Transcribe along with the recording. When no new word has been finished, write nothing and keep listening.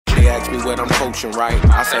ask me what I'm coaching, right?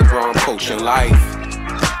 I said, bro, I'm coaching life.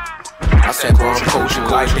 I said, bro, I'm coaching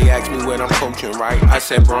life. They ask me what I'm coaching, right? I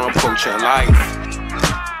said, bro, I'm coaching life.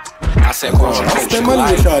 I said, bro, I'm coaching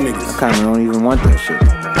life. With y'all niggas. I kind of don't even want that shit.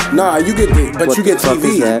 Nah, you get the, but What you get the fuck is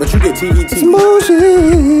TV. that? But you get TV. It's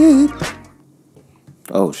bullshit.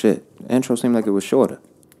 Oh shit! The intro seemed like it was shorter.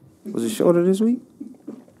 Was it shorter this week?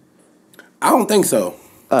 I don't think so.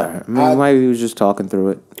 Alright, maybe we was just talking through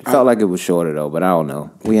it. Felt like it was shorter though, but I don't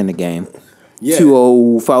know. We in the game. Yeah.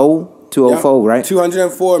 204, right?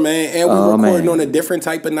 204, man. And we're recording man. on a different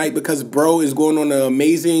type of night because bro is going on an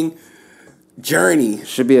amazing journey.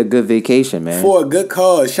 Should be a good vacation, man. For a good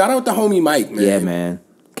cause. Shout out to homie Mike, man. Yeah, man.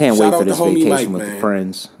 Can't Shout wait out for this to homie vacation Mike, with man. the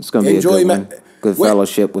friends. It's gonna be Enjoy, a good man. one. Good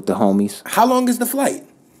fellowship with the homies. How long is the flight?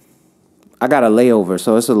 I got a layover,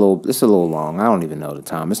 so it's a little long. I don't even know the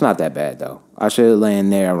time. It's not that bad though. I should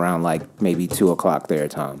land there around like maybe 2 o'clock their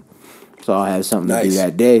time. So I'll have something to do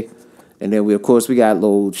that day. And then we got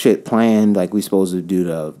little shit planned. Like we supposed to do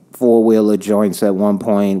the 4-wheeler joints at one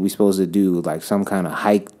point. We supposed to do like some kind of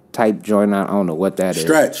hike type joint. I don't know what that is.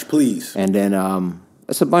 Stretch, please. And then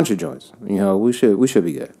it's a bunch of joints. You know, we should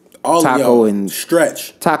be good. All taco of y'all, and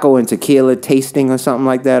stretch. Taco and tequila tasting or something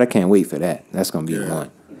like that. I can't wait for that. That's gonna be the one.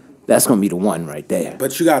 That's gonna be the one right there.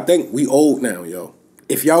 But you gotta think, we old now, yo.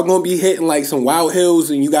 If y'all gonna be hitting like some wild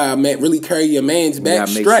hills and you gotta really carry your man's back,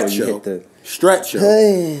 stretch, yo. Stretch, yo.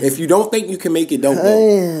 Hey. If you don't think you can make it, don't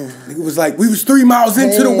go. It was like, we was 3 miles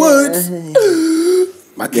into the woods.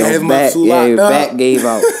 My calf muscle locked up. Back gave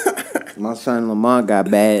out. My son Lamont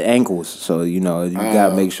got bad ankles, so you know you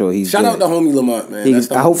gotta make sure he's shout good. out to homie Lamont, man.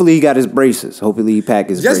 Hopefully he got his braces. Hopefully he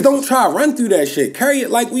packed his braces. Just don't try to run through that shit. Carry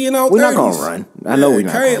it like we in our 30s. We're not gonna run. I know we're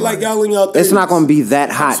not carry gonna it like run. y'all in y'all 30s. It's not gonna be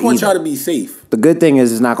that hot. I just want y'all to be safe. The good thing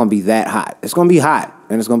is it's not gonna be that hot. It's gonna be hot,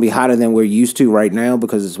 and it's gonna be hotter than we're used to right now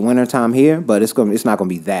because it's wintertime here. But it's not gonna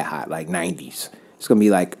be that hot, like 90s. It's gonna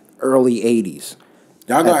be like early 80s.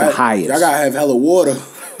 Y'all gotta have hella water.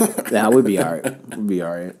 Nah, we'll be all right. We'll be all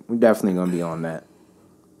right. We're definitely gonna be on that.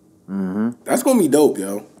 That's gonna be dope,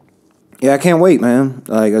 yo. Yeah, I can't wait, man.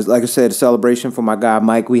 Like I said, a celebration for my guy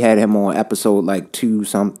Mike. We had him on episode like 2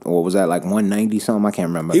 something, or was that like 190 something? I can't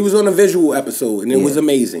remember. He was on a visual episode, and it was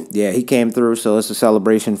amazing. Yeah, he came through, so it's a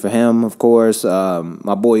celebration for him, of course.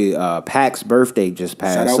 My boy Pac's birthday just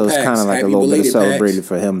passed, so it's kind of like a little bit of celebrated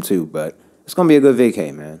for him too. But it's gonna be a good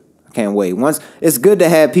vacay, man. I can't wait. It's good to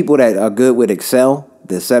have people that are good with Excel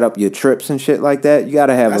to set up your trips and shit like that. You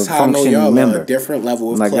gotta have a functioning member. A different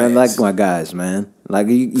level of class. I like my guys, man. Like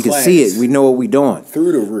you can see it. We know what we're doing.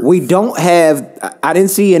 Through the roof. We don't have. I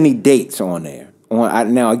didn't see any dates on there.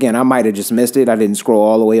 Now again, I might have just missed it. I didn't scroll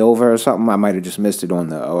all the way over or something. I might have just missed it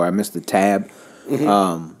or I missed the tab.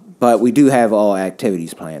 But we do have all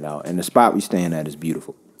activities planned out, and the spot we staying at is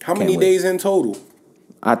beautiful. How many days in total?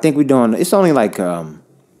 I think we're doing. It's only like 5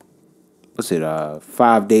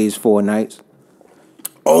 days, 4 nights.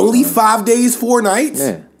 Only 5 days, 4 nights?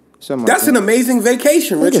 Yeah. That's an amazing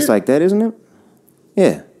vacation, Richard. It's like that, isn't it?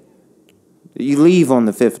 Yeah. You leave on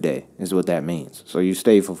the 5th day, is what that means. So you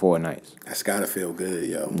stay for 4 nights. That's gotta feel good,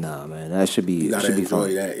 yo. Nah, man, that should be. You gotta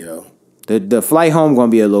enjoy that, yo. The flight home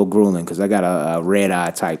gonna be a little grueling because I got a red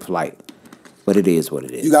eye type flight, but it is what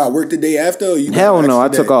it is. You gotta work the day after? Or you Hell no, I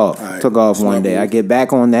took off. Right. Took off one day. I get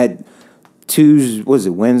back on that Tuesday or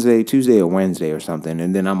Wednesday or something,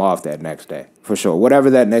 and then I'm off that next day for sure. Whatever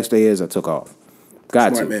that next day is, I took off.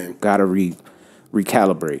 Got to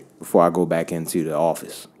recalibrate before I go back into the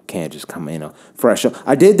office. Can't just come in fresh.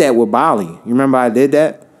 I did that with Bali. You remember I did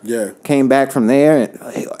that? Yeah. Came back from there and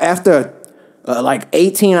after like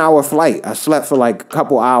 18-hour flight. I slept for like a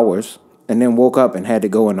couple hours and then woke up and had to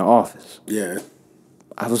go in the office. Yeah.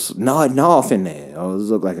 I was nodding off in there. I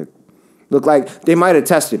was looked like they might have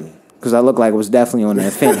tested me. Because I looked like I was definitely on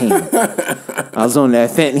that fentanyl. I was on that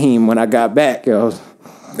fentanyl when I got back, yo.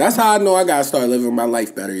 That's how I know I gotta start living my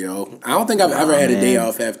life better, yo. I don't think I've ever had a day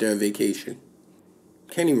off after a vacation.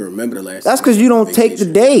 Can't even remember the last. That's because you don't take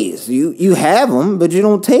the days. You have them, but you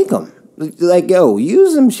don't take them. Like, yo,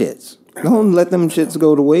 use them shits. Don't let them shits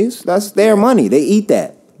go to waste. That's their money. They eat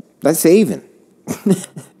that. That's saving.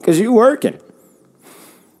 Because you working.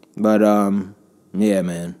 But, yeah,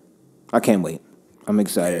 man. I can't wait. I'm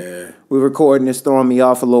excited. Yeah. We're recording. It's throwing me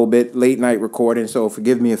off a little bit. Late night recording, so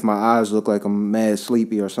forgive me if my eyes look like I'm mad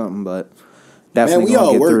sleepy or something, but definitely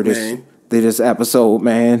gonna get through this episode,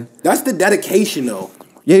 man. That's the dedication, though.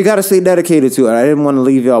 Yeah, you gotta stay dedicated to it. I didn't want to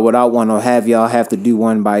leave y'all without one or have y'all have to do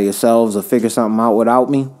one by yourselves or figure something out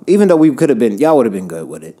without me. Even though we could have been, y'all would have been good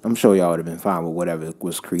with it. I'm sure y'all would have been fine with whatever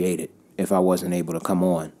was created if I wasn't able to come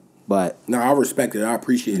on. But no, I respect it. I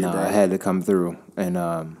appreciate it, bro. I had to come through and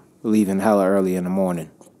leaving hella early in the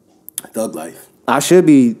morning. Thug life. I should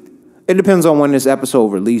be. It depends on when this episode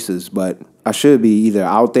releases, but I should be either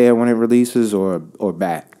out there when it releases or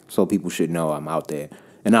back, so people should know I'm out there,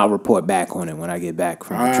 and I'll report back on it when I get back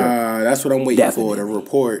from the trip. That's what I'm waiting for, the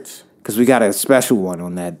reports. Because we got a special one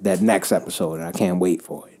on that next episode, and I can't wait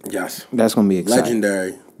for it. Yes, that's gonna be exciting.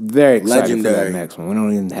 Legendary. Very excited for that next one. We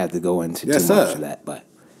don't even have to go into too much of that, but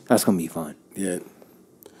that's gonna be fun. Yeah.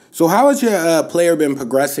 So how has your player been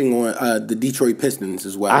progressing on the Detroit Pistons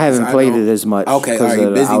as well? I haven't played it as much because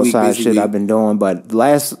of the outside shit I've been doing. But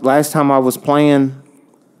last time I was playing,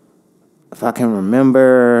 if I can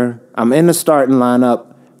remember, I'm in the starting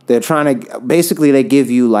lineup. They're trying to basically they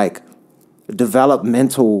give you like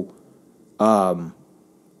developmental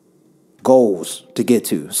goals to get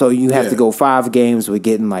to. So you have to go 5 games with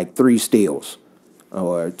getting like 3 steals.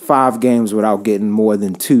 Or 5 games without getting more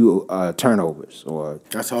than 2 turnovers. Or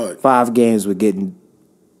that's hard. 5 games with getting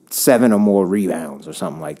 7 or more rebounds or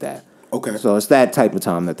something like that. Okay. So it's that type of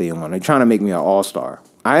time that they want. They're trying to make me an all-star.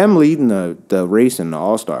 I am leading the race in the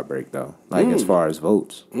all-star break, though. Like, as far as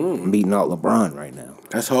votes. I'm beating out LeBron right now.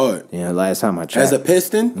 That's hard. Yeah, last time I checked. As a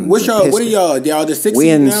Piston? What are y'all? Y'all the 6th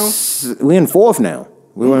seed now? We in 4th now.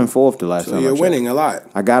 We were in 4th the last time. So you're winning a lot.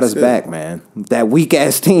 I got us back, man. That weak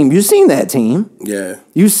ass team. You seen that team? Yeah.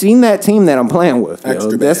 You seen that team that I'm playing with?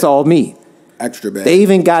 Extra bad. That's all me. Extra bad. They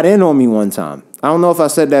even got in on me one time. I don't know if I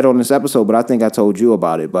said that on this episode, but I think I told you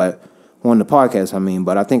about it. But on the podcast,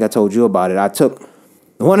 but I think I told you about it. I took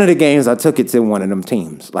one of the games. I took it to one of them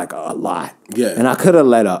teams, like a lot. Yeah. And I could have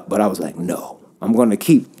let up, but I was like, no, I'm going to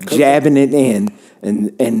keep jabbing it in.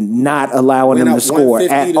 And not allowing them to score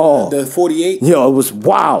at all. The 48? Yo, it was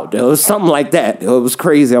wild. It was something like that. It was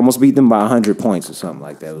crazy. I almost beat them by 100 points or something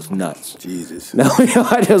like that. It was nuts. Jesus. No,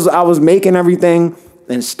 I was making everything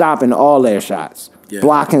and stopping all their shots. Yeah.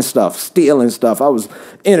 Blocking stuff, stealing stuff. I was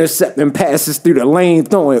intercepting passes through the lane,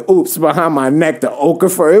 throwing oops behind my neck to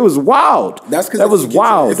Okafor. It was wild. That's because that was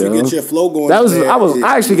wild. If you get your flow going,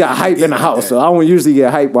 I actually got hype in the house, so I don't usually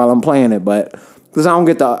get hype while I'm playing it, but because I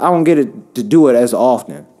don't get it to do it as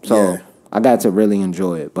often, so I got to really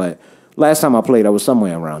enjoy it. But last time I played, I was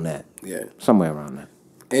somewhere around that. Yeah, somewhere around that.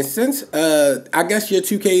 And since I guess your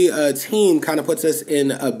 2K team kind of puts us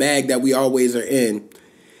in a bag that we always are in,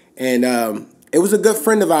 and it was a good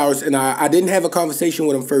friend of ours, and I didn't have a conversation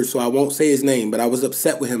with him first, so I won't say his name, but I was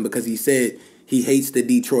upset with him because he said he hates the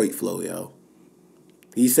Detroit flow, yo.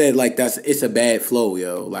 He said like it's a bad flow,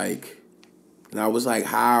 yo. Like, and I was like,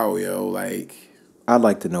 how, yo, like. I'd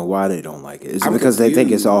like to know why they don't like it. Is it because they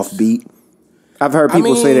think it's offbeat? I've heard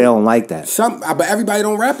people say they don't like that. But everybody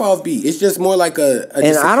don't rap offbeat. It's just more like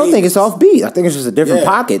and I don't think it's offbeat. I think it's just a different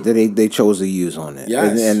pocket that they chose to use on it.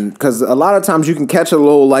 Yes. And because a lot of times you can catch a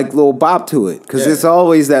little bop to it because it's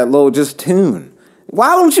always that little just tune.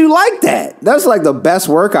 Why don't you like that? That's like the best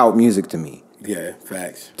workout music to me. Yeah,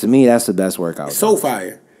 facts. To me, that's the best workout. It's so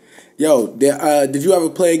fire. Yo, did you ever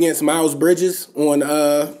play against Miles Bridges on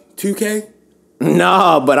 2K?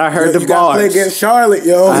 No, but I heard the bars. You got to play against Charlotte,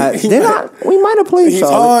 yo. We might have played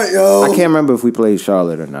Charlotte. Hard, yo. I can't remember if we played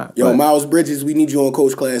Charlotte or not. Yo, Miles Bridges, we need you on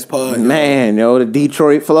Coach Class Pod. Man, yo, the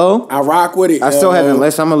Detroit flow. I rock with it. I still haven't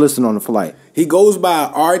listened. I'm going to listen on the flight. He goes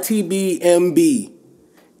by RTBMB.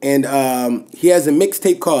 And he has a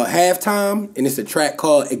mixtape called Halftime, and it's a track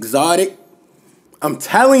called Exotic. I'm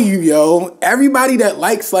telling you, yo, everybody that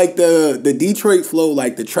likes like the Detroit flow,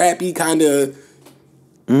 like the trappy kind of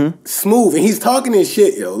smooth, and he's talking his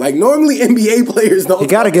shit, yo. Like normally NBA players don't. He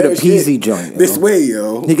got to get a Peasy joint this way,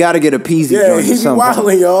 yo. He got to get a Peasy joint. Yeah, he be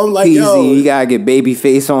wilding, yo. I'm like, Peasy, yo, he got to get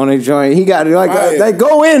Babyface on a joint. He got to like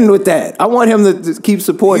go in with that. I want him to keep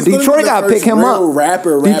supporting. Detroit got to pick him up.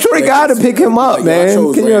 Detroit got to pick him up,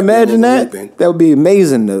 man. Can you imagine that? That would be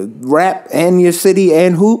amazing to rap and your city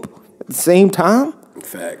and hoop at the same time.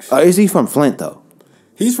 Facts. Is he from Flint though?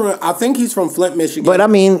 I think he's from Flint, Michigan. But I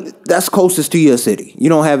mean, that's closest to your city. You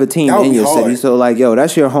don't have a team in your city, so like, yo,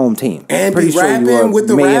 that's your home team. And pretty sure you with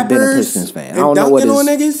the may have been a Pistons fan. I don't know what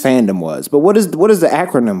his fandom was, but what is the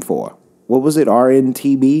acronym for? What was it?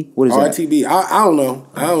 RNTB? What is RTB? I don't know.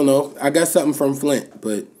 I don't know. I got something from Flint,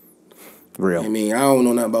 but real. I mean, I don't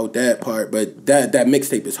know nothing about that part, but that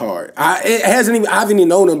mixtape is hard. I haven't even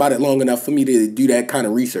known about it long enough for me to do that kind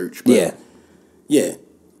of research. But yeah.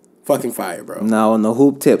 Fucking fire, bro. Now, on the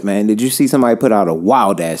hoop tip, man, did you see somebody put out a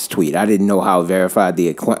wild-ass tweet? I didn't know how verified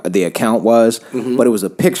the account was, but it was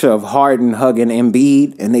a picture of Harden hugging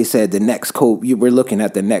Embiid, and they said the next Kobe, we're looking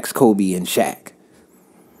at the next Kobe and Shaq.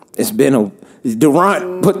 It's been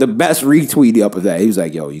Durant put the best retweet up of that. He was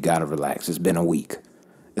like, yo, you got to relax. It's been a week.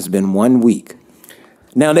 It's been 1 week.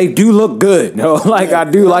 Now they do look good. No, like I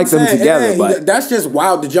do like them together. But that's just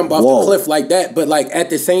wild to jump off the cliff like that. But like at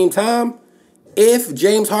the same time, if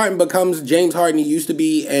James Harden becomes James Harden he used to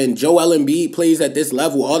be, and Joel Embiid plays at this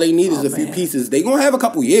level, all they need is a few pieces. They gonna have a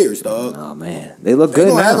couple years, dog. Oh man, they look good.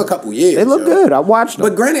 They gonna have a couple years. They look good. I watched them.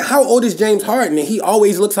 But granted, how old is James Harden? And he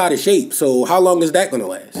always looks out of shape. So how long is that gonna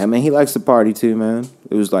last? I mean, he likes to party too, man.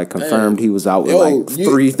 It was like confirmed he was out with like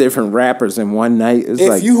 3 different rappers in one night. It's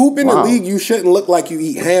if you hoop in the league, you shouldn't look like you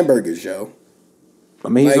eat hamburgers, yo. I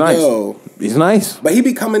mean, he's nice. Yo, he's nice. But he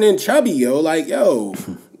be coming in chubby, yo. Like, yo,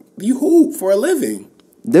 you hoop for a living.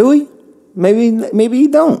 Do he? Maybe he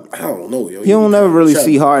don't. I don't know, yo. You don't ever really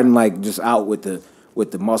see Harden like just out with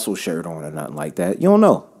the muscle shirt on or nothing like that. You don't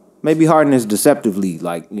know. Maybe Harden is deceptively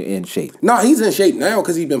like in shape. No, he's in shape now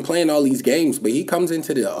because he's been playing all these games. But he comes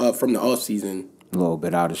into the from the off season a little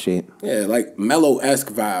bit out of shape. Yeah, like Melo-esque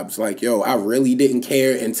vibes. Like, yo, I really didn't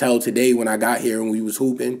care until today when I got here and we was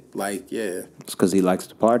hooping. Like, yeah, it's because he likes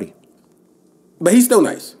to party. But he's still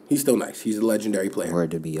nice. He's still nice. He's a legendary player.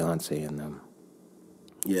 Word to Beyonce and them.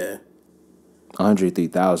 Yeah. Andre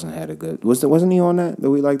 3000 had a good. Wasn't he on that? The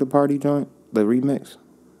We Like the Party joint? The remix?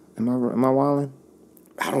 Am I wilding?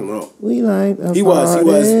 I don't know. We like the He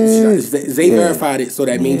was. Zay verified it, so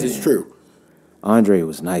that means it's true. Andre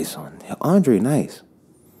was nice on. Andre nice.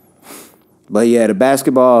 But yeah, the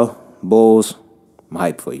basketball Bulls, I'm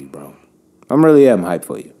hyped for you, bro. I really am hyped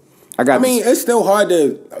for you. I mean, it's still hard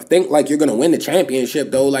to think like you're gonna win the championship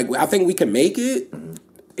though. Like, I think we can make it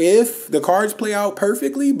if the cards play out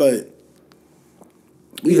perfectly, but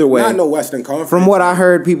either way, not no Western Conference. From what I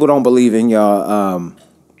heard, people don't believe in y'all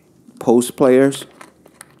post players.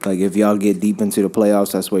 Like, if y'all get deep into the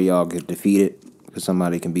playoffs, that's where y'all get defeated because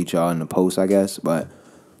somebody can beat y'all in the post, I guess. But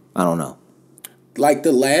I don't know. Like,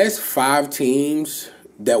 the last 5 teams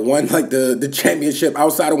that won like the championship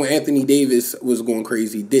outside of when Anthony Davis was going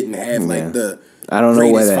crazy didn't have like the I don't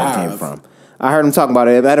know where that came from. I heard him talking about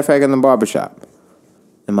it. As a matter of fact, in the barbershop.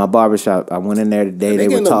 In my barbershop, I went in there today. They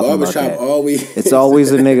were talking about that. It's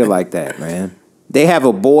always a nigga like that, man. They have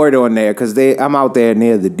a board on there because I'm out there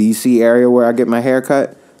near the D.C. area where I get my hair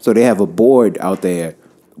cut. So they have a board out there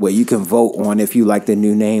where you can vote on if you like the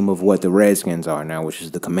new name of what the Redskins are now, which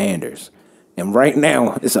is the Commanders. And right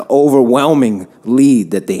now, it's an overwhelming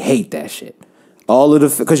lead that they hate that shit.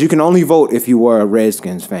 Because you can only vote if you were a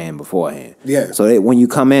Redskins fan beforehand. Yeah. So when you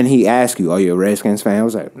come in, he asks you, "Are you a Redskins fan?" I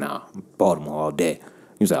was like, "Nah, Baltimore all day."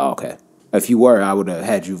 He was like, "Oh, okay. If you were, I would have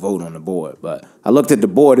had you vote on the board." But I looked at the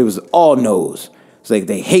board; it was all no's. It's like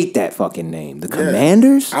they hate that fucking name. The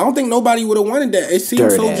Commanders? I don't think nobody would have wanted that. It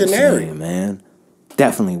seems so generic. Name, man.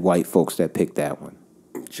 Definitely white folks that picked that one.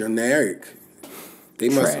 Generic. They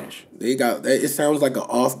Trash. They got it. Sounds like an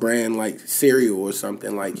off-brand like cereal or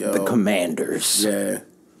something. Like, yo, the Commanders. Yeah.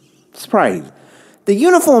 It's probably the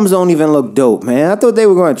uniforms don't even look dope, man. I thought they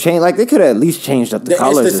were going to change. Like, they could have at least changed up the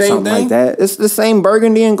colors or something like that. It's the same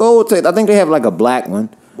burgundy and gold. I think they have like a black one.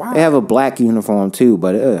 Wow. They have a black uniform too,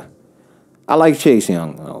 but I like Chase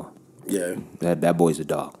Young though. Yeah, that boy's a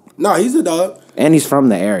dog. No, he's a dog, and he's from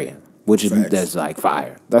the area, which is that's like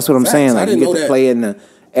fire. That's what I'm saying. Like, you get to play in the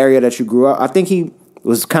area that you grew up. I think he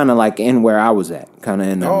was kind of like in where I was at, kind of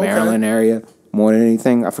in the Maryland area more than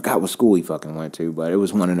anything. I forgot what school he fucking went to, but it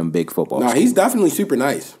was one of them big football. No, he's definitely super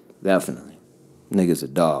nice. Definitely, nigga's a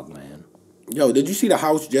dog, man. Yo, did you see the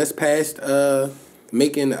House just passed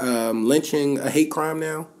making lynching a hate crime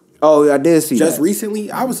now? Oh, I did see just that.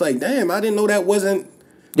 recently. I was like, damn, I didn't know that wasn't.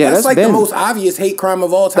 Yeah, that's like the most obvious hate crime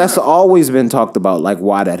of all time. That's always been talked about, like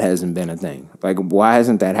why that hasn't been a thing. Like, why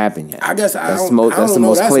hasn't that happened yet? I guess that's the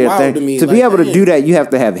most clear thing. To be able to do that, you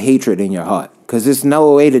have to have hatred in your heart. Because there's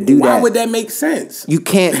no way to do that. Why would that make sense? You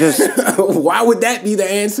can't just. Why would that be the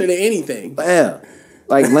answer to anything? Yeah.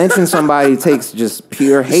 Like, lynching somebody takes just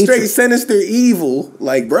pure hatred. Straight sinister evil.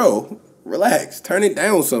 Like, bro, relax. Turn it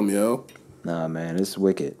down some, yo. Nah, man, it's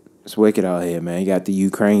wicked. It's wicked out here, man. You got the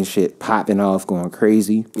Ukraine shit popping off, going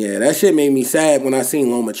crazy. Yeah, that shit made me sad when I seen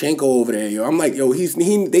Lomachenko over there, yo. I'm like, yo,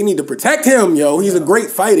 they need to protect him, yo. He's a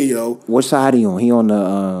great fighter, yo. What side he on? He on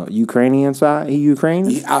the Ukrainian side? He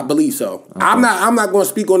Ukrainian? I believe so. Okay. I'm not going to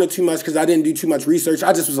speak on it too much because I didn't do too much research.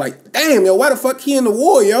 I just was like, damn, yo, why the fuck he in the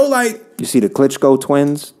war, yo? Like, you see the Klitschko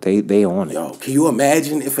twins? They on it. Yo, can you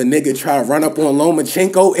imagine if a nigga try to run up on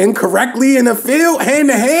Lomachenko incorrectly in the field, hand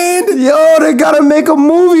to hand? Yo, they gotta make a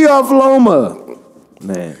movie off Loma.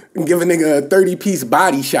 Man. And give a nigga a 30-piece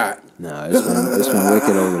body shot. Nah, it's been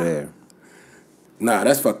wicked over there. Nah,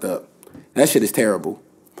 that's fucked up. That shit is terrible.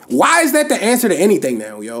 Why is that the answer to anything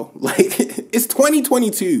now, yo? Like, it's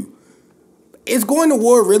 2022. Is going to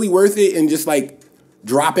war really worth it and just like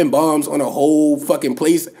dropping bombs on a whole fucking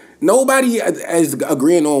place? Nobody is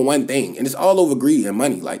agreeing on one thing, and it's all over greed and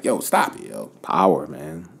money. Like, yo, stop it, yo. Power,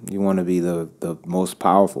 man. You want to be the most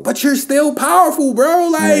powerful, but you're still powerful, bro.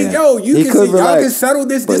 Like, yo, y'all can settle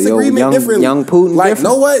this disagreement differently. Young Putin, like,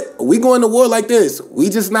 know what? We going to war like this. We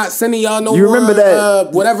just not sending y'all no more.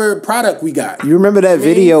 That whatever product we got. You remember that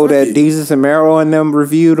video that Desus and Mero and them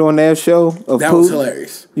reviewed on their show of that Putin? Was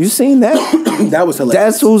hilarious. You seen that? That was hilarious.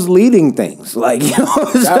 That's who's leading things. Like, nah,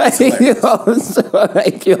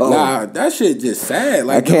 that shit just sad.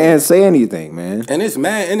 Like, I can't say anything, man. And it's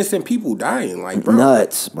mad innocent people dying. Like, bro,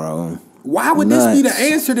 nuts, bro. Why would this be the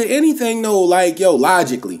answer to anything though? Like, yo,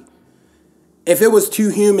 logically, if it was two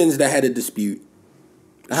humans that had a dispute,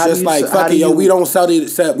 just like fuck it, yo, we don't settle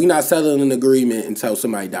it. We not settling an agreement until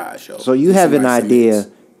somebody dies. Yo. So you have an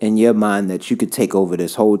idea in your mind that you could take over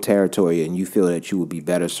this whole territory, and you feel that you would be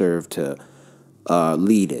better served to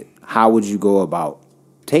lead it. How would you go about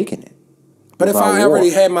taking it? But if I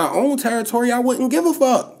already had my own territory, I wouldn't give a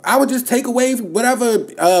fuck. I would just take away whatever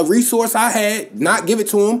resource I had, not give it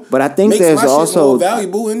to them. But I think there's also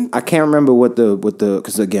valuable. And I can't remember what the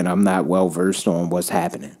because again I'm not well versed on what's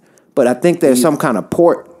happening. But I think there's some kind of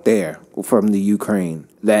port there from the Ukraine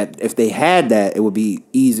that if they had that, it would be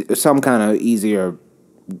easy. Some kind of easier.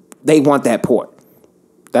 They want that port.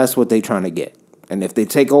 That's what they're trying to get. And if they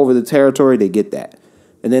take over the territory, they get that.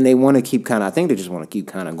 And then they want to keep I think they just want to keep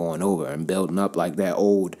kind of going over and building up like that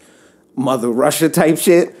old Mother Russia type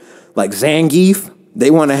shit. Like Zangief.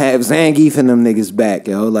 They want to have Zangief and them niggas back,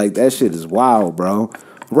 yo. Like, that shit is wild, bro.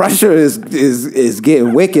 Russia is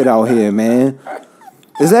getting wicked out here, man.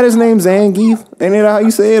 Is that his name, Zangief? Ain't it how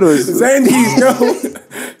you say it? Or Zangief,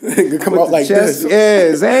 yo. Come out like this.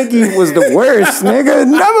 Yeah, Zangief was the worst, nigga.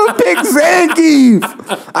 Never pick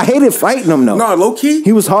Zangief. I hated fighting him, though. No, low key.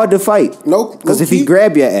 He was hard to fight. No, because if he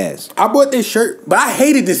grabbed your ass. I bought this shirt, but I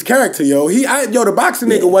hated this character, yo. The boxing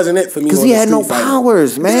nigga wasn't it for me. Because he had no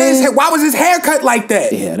powers, man. Why was his hair cut like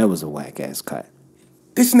that? Yeah, that was a whack-ass cut.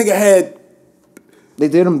 This nigga had... They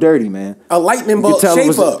did him dirty, man. A lightning bolt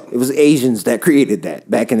shape up. It was Asians that created that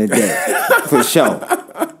back in the day. For sure.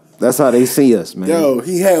 That's how they see us, man. Yo,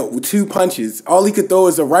 he had 2 punches. All he could throw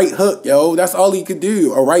is a right hook, yo. That's all he could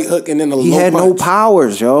do. A right hook and then a low punch. He had no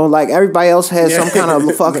powers, yo. Like, everybody else had some kind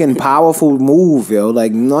of fucking powerful move, yo.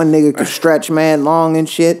 Like, one nigga could stretch man long and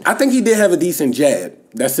shit. I think he did have a decent jab.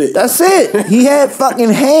 That's it. That's it. He had fucking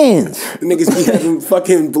hands. Niggas be having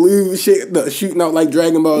fucking blue shit shooting out like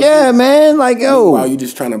Dragon Ball. Yeah, man. Like, yo. Wow, you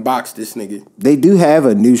just trying to box this nigga. They do have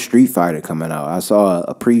a new Street Fighter coming out. I saw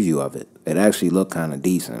a preview of it. It actually looked kind of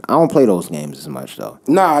decent. I don't play those games as much, though.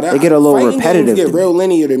 Nah, they get a little repetitive. They get real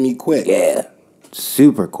linear to me quick. Yeah.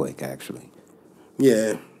 Super quick, actually.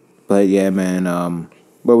 Yeah. But, yeah, man.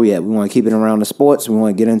 Where we at? We want to keep it around the sports? We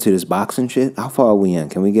want to get into this boxing shit? How far are we in?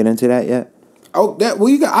 Can we get into that yet? Oh,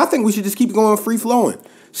 I think we should just keep going free flowing.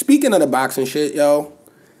 Speaking of the boxing shit, yo,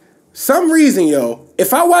 some reason, yo,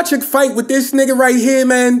 if I watch a fight with this nigga right here,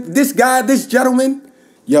 man, this guy, this gentleman,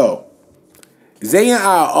 yo, Zay and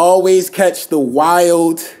I always catch the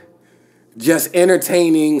wild, just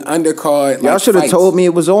entertaining undercard. Y'all should have told me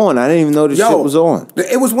it was on. I didn't even know this shit was on.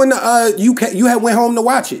 It was when you had went home to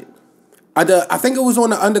watch it. I think it was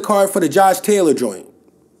on the undercard for the Josh Taylor joint.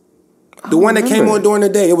 The one that came on during the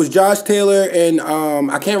day. It was Josh Taylor and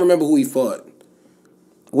I can't remember who he fought.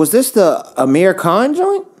 Was this the Amir Khan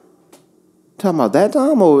joint? Talking about that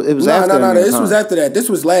time, or it was after? No. This was after that. This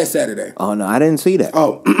was last Saturday. Oh no, I didn't see that.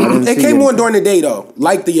 Oh, it came on during the day though,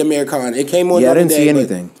 like the Amir Khan. It came on. Yeah, during the day. I didn't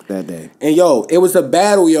see anything that day. And yo, it was a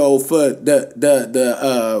battle, yo, for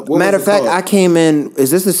the. Matter of fact, I came in.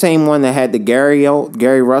 Is this the same one that had the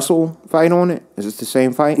Gary Russell fight on it? Is this the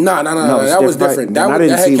same fight? No. That was different. That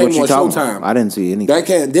came on Showtime. I didn't see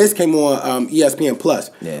anything. This came on ESPN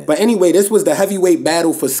Plus. Yeah. But anyway, this was the heavyweight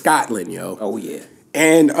battle for Scotland, yo. Oh yeah.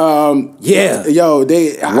 And yo,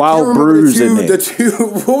 they Wild Brews in there. The two,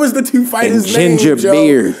 what was the two fighters' names? Ginger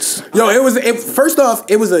beards. Yo, first off,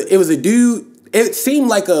 it was a dude. It seemed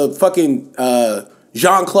like a fucking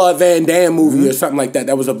Jean-Claude Van Damme movie or something like that.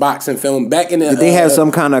 That was a boxing film back in the. Did they have some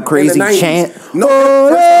kind of crazy chant? No.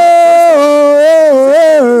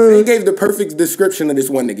 They gave the perfect description of this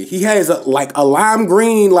one nigga. He has a lime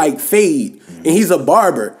green fade, and he's a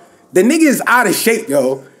barber. The nigga is out of shape,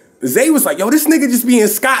 yo. Zay was like, yo, this nigga just be in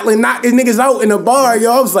Scotland knocking niggas out in a bar,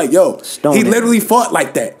 yo. I was like, yo, he literally fought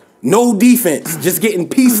like that. No defense, just getting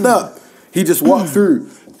pieced up. He just walked through,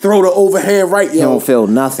 throw the overhand right, yo. He don't feel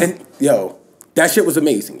nothing. And, yo, that shit was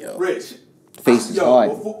amazing, yo. Rich. Face is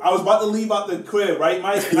hard. I was about to leave out the crib, right,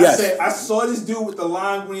 Mike? And yes. I saw this dude with the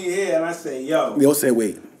lime green hair, and I said, yo. Yo said,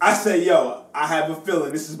 wait. I say, yo, I have a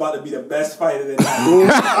feeling this is about to be the best fight of the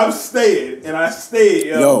night. I'm staying, and I stayed,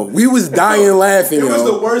 yo. Yo, we was dying laughing, It yo. was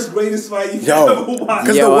the worst, greatest fight you ever watched.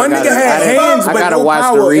 Because the one nigga had hands, but no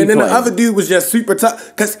power, and then the other dude was just super tough.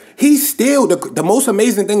 Because he's still, the most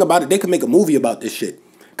amazing thing about it, they could make a movie about this shit.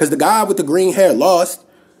 Because the guy with the green hair lost,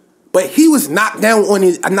 but he was knocked out on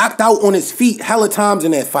his feet hella times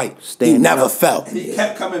in that fight. He never fell. And he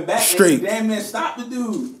kept coming back. Straight. And he damn near stopped the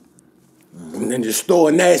dude. And then just throw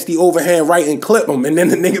a nasty overhand right and clip him, and then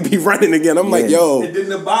the nigga be running again. I'm like, yo. And then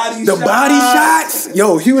the body shots.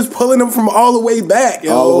 Yo, he was pulling them from all the way back,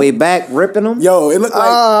 yo. All the way back, ripping them? Yo, it looked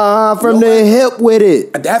like... from the hip with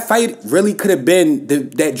it. That fight really could have been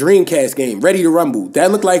that Dreamcast game, Ready to Rumble. That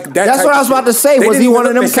looked like that. That's what I was about to say. Was he one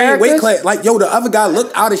of them characters? Weight class. Like, yo, the other guy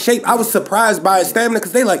looked out of shape. I was surprised by his stamina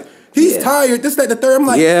because they like, he's tired. This, that, the third. I'm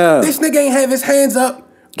like, this nigga ain't have his hands up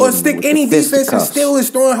or stick any defense and still is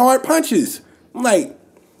throwing hard punches. I'm like,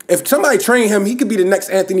 if somebody train him, he could be the next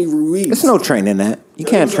Anthony Ruiz. There's no training that. You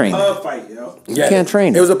can't train that. It was a pub fight, yo. You can't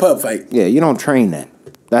train it. It was a pub fight. Yeah, you don't train that.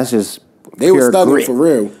 That's just they were struggling for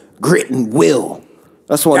real. Grit and will.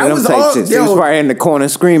 That's one of them type shits. They yo, was right in the corner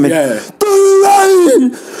screaming, yeah. through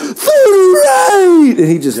the rain, and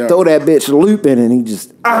he just throw that bitch looping, and he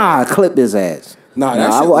just clip his ass.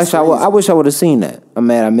 I wish I would have seen that. I'm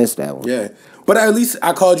mad I missed that one. Yeah, but at least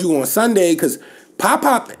I called you on Sunday because Pop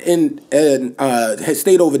had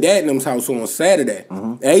stayed over Dad in them's house on Saturday.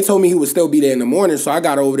 And they told me he would still be there in the morning, so I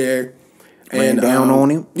got over there and down on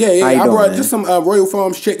him. Yeah, I brought just some Royal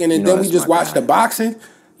Farms chicken, and then we just watched the boxing.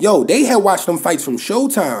 Yo, they had watched them fights from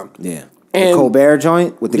Showtime. Yeah, and the Colbert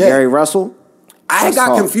joint with the Gary Russell. I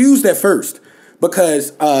got confused at first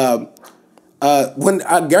because when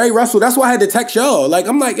Gary Russell, that's why I had to text y'all. Like,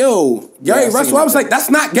 I'm like, yo, Gary Russell. I was like, that's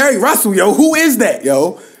not Gary Russell, yo. Who is that,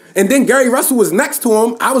 yo? And then Gary Russell was next to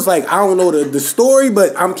him. I was like, I don't know the story,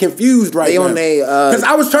 but I'm confused right now. Because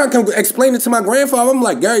I was trying to explain it to my grandfather. I'm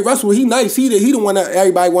like, Gary Russell, he nice. He the one that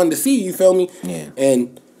everybody wanted to see, you feel me? Yeah.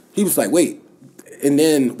 And he was like, wait. And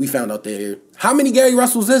then we found out there. How many Gary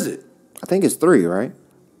Russells is it? I think it's 3, right?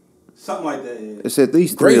 Something like that, yeah. It's at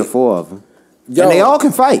least 3 or 4 of them. Yo, and they all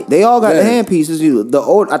can fight. They all got the hand pieces.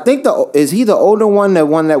 I think is he the older one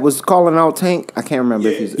that was calling out Tank? I can't remember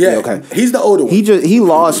if he's okay. He's the older one. He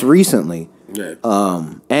lost recently. Yeah.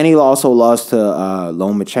 And he also lost to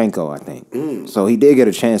Lomachenko, I think. So he did get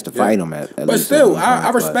a chance to fight him at but still,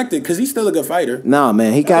 I respect it because he's still a good fighter. Nah,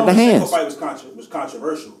 man, he got the hands. The fight was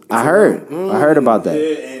controversial. I heard about that.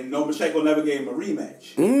 Yeah, and Lomachenko never gave him a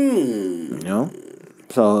rematch. You know,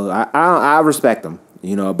 so I respect him.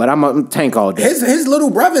 You know, but I'm Tank all day. His little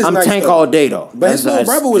brother's I'm nice, Tank though. all day though. But his little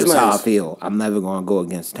brother was nice. nice. How I feel. I'm never gonna go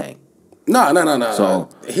against Tank. No. So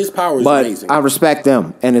his power is amazing. I respect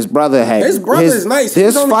them. And his brother had his brother is nice.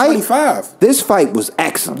 He's only 25. This fight was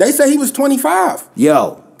excellent. They say he was 25.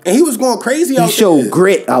 Yo. And he was going crazy out there. He showed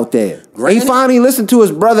grit out there. He finally listened to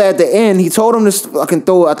his brother at the end. He told him to fucking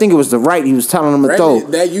throw, I think it was the right he was telling him to throw.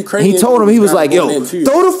 That Ukrainian he told him, he was like, yo,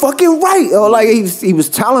 throw the fucking right. Or like he was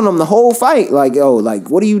telling him the whole fight. Like, yo, like,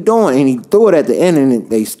 what are you doing? And he threw it at the end and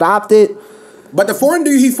they stopped it. But the foreign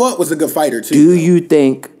dude he fought was a good fighter too. Do you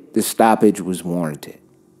think the stoppage was warranted?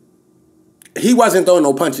 He wasn't throwing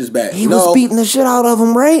no punches back. He was beating the shit out of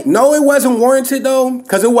him, right? No, it wasn't warranted though,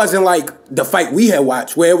 because it wasn't like the fight we had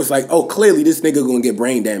watched where it was like, oh, clearly this nigga gonna get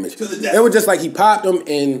brain damage. It was just like he popped him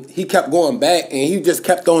and he kept going back and he just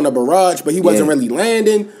kept throwing a barrage, but he wasn't really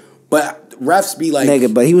landing. But refs be like,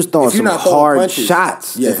 nigga, but he was throwing some hard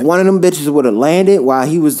shots. Yeah. If one of them bitches would have landed while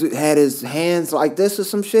he had his hands like this or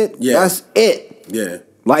some shit, that's it. Yeah.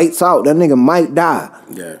 Lights out. That nigga might die.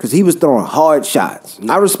 Yeah. Because he was throwing hard shots.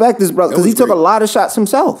 I respect this brother because he took a lot of shots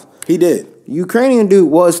himself. He did. Ukrainian dude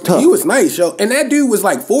was tough. He was nice, yo. And that dude was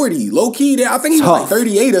like 40. Low key, I think he was like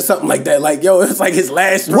 38 or something like that. Like, yo, it was like his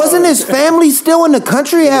last straw. Wasn't his family still in the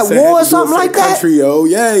country at war or something like that? Country, yo.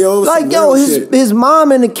 Yeah, yo. Like, yo, his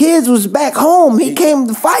mom and the kids was back home. He came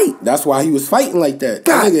to fight. That's why he was fighting like that.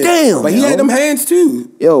 God damn. But he had them hands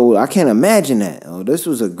too. Yo, I can't imagine that. Oh, this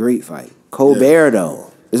was a great fight. Colbert, though.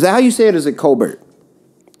 Is that how you say it? Is it Colbert?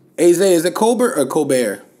 Aze, is it Colbert or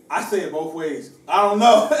Colbert? I say it both ways. I don't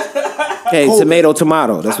know. Hey, Colbert.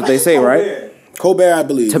 Tomato. That's what they say, right? Colbert, I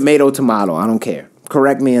believe. Tomato. I don't care.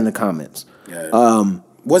 Correct me in the comments. Yeah.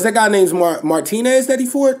 Was that guy named Martinez that he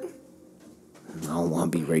fought? I don't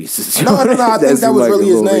want to be racist. No. I think that was really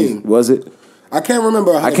his name. Was it? I can't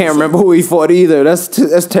remember. I can't remember who he fought either. That's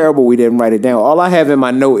terrible. We didn't write it down. All I have in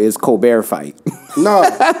my note is Colbert fight. No,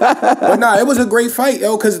 but it was a great fight,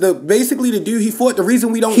 yo. Because basically the dude he fought, the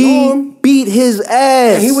reason we don't know him, beat his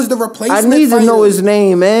ass. And he was the replacement. I need to know his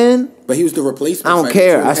name, man. But he was the replacement. I don't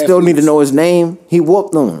care. I still need to know his name. He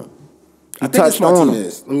whooped on him. He touched on him.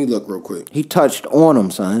 Let me look real quick. He touched on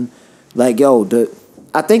him, son. Like, yo,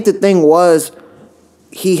 I think the thing was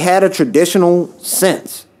he had a traditional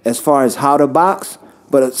sense as far as how to box,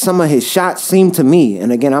 but some of his shots seemed to me,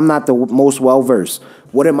 and again, I'm not the most well-versed.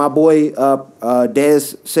 What did my boy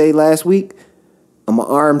Dez say last week? I'm an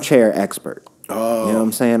armchair expert. Oh. You know what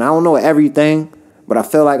I'm saying? I don't know everything, but I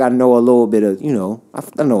feel like I know a little bit of, you know,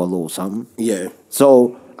 I know a little something. Yeah.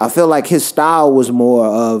 So I feel like his style was more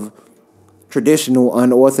of traditional,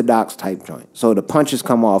 unorthodox type joint. So the punches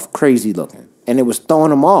come off crazy looking, and it was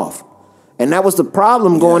throwing him off. And that was the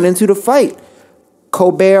problem going into the fight.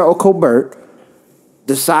 Colbert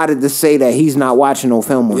decided to say that he's not watching no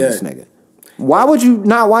film on this nigga. Why would you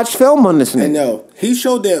not watch film on this nigga? I know. He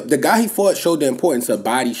showed the guy he fought showed the importance of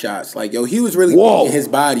body shots. Like, yo, he was really beating his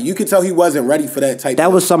body. You could tell he wasn't ready for that type.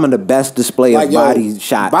 That was some of the best display of body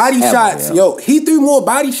shots. Body shots, yo. He threw more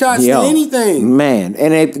body shots than anything. Man,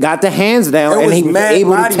 and it got the hands down, and he was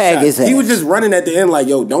able to tag his ass. He was just running at the end like,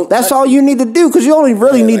 yo, don't. That's all you need to do, because you only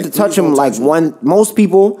really need to touch him like one. Most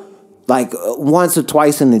people, like once or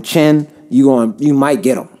twice in the chin, you might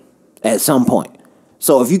get him at some point.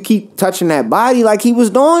 So if you keep touching that body like he was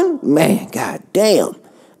doing, man, goddamn.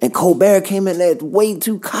 And Colbert came in there way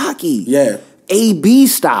too cocky. Yeah. AB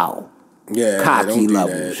style. Yeah. Cocky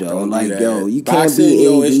levels, yo. Like, yo, you can't Boxing, be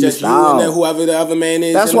AB it's just style. you and whoever the other man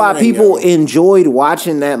is. That's why people enjoyed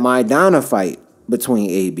watching that Maidana fight between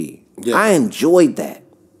AB. Yeah. I enjoyed that.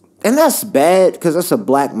 And that's bad, because that's a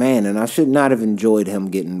black man, and I should not have enjoyed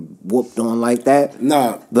him getting whooped on like that.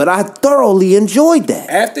 Nah. But I thoroughly enjoyed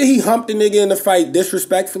that. After he humped the nigga in the fight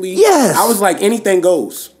disrespectfully, yes, I was like, anything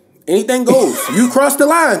goes. Anything goes. You cross the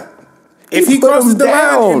line. If he crosses the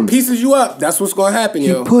line and pieces you up, that's what's going to happen,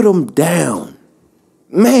 yo. You put him down.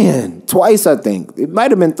 Man, twice, I think. It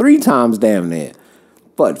might have been 3 times damn near.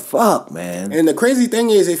 But fuck, man. And the crazy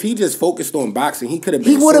thing is, if he just focused on boxing, he could have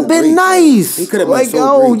been. He would have been nice. He could have been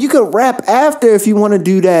so great. You could rap after if you want to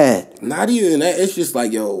do that. Not even that. It's just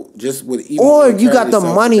like, yo, just with. Or you got the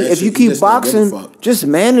money. If you keep boxing, just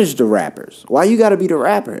manage the rappers. Why you got to be the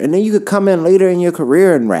rapper? And then you could come in later in your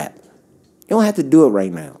career and rap. You don't have to do it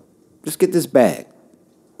right now. Just get this bag.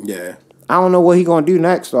 Yeah. I don't know what he gonna do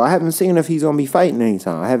next, though. I haven't seen if he's gonna be fighting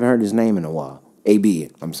anytime. I haven't heard his name in a while. AB,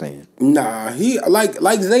 I'm saying. Nah, he like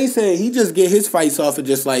Zay said, he just get his fights off of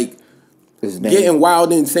just like getting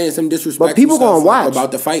wild and saying some disrespectful but people stuff gonna watch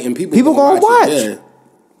about the fight, and people gonna watch. Yeah.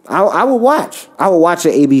 I would watch. I would watch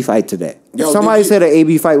an AB fight today. If somebody said an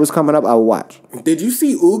AB fight was coming up, I would watch. Did you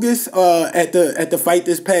see Ugas at the fight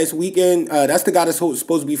this past weekend? That's the guy that's supposed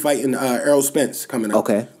to be fighting Errol Spence coming up.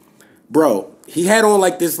 Okay. Bro, he had on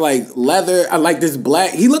like this like leather, like this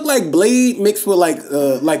black. He looked like Blade mixed with like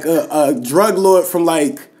a drug lord from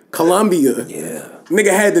like Colombia. Yeah. Nigga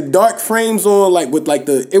had the dark frames on, like with like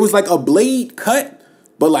it was like a Blade cut,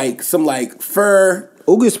 but like some like fur.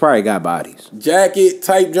 Ugas probably got bodies. Jacket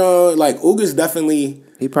type John. Like Ugas definitely.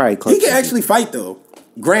 He probably. He can actually fight though.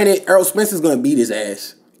 Granted, Errol Spence is gonna beat his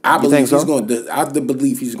ass. I believe he's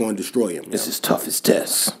going to destroy him. It's his toughest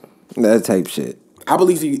test. That type shit. I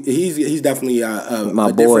believe he's definitely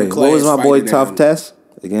my boy. What was my boy Tough Test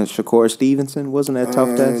against Shakur Stevenson? Wasn't that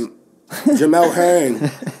Tough Test? Jamel Hearn.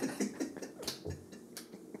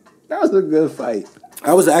 That was a good fight.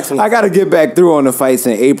 That was excellent. I got to get back through on the fights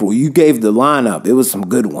in April. You gave the lineup. It was some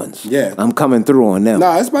good ones. Yeah. I'm coming through on them.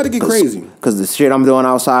 Nah, it's about to get crazy. Because the shit I'm doing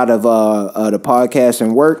outside of the podcast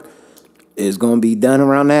and work is going to be done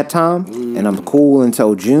around that time. And I'm cool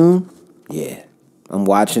until June. Yeah. I'm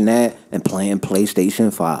watching that and playing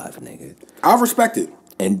PlayStation 5, nigga. I respect it.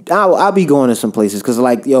 And I'll be going to some places. Because,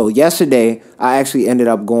 like, yesterday, I actually ended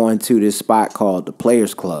up going to this spot called the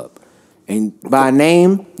Players Club. And by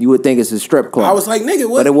name, you would think it's a strip club. I was like, nigga,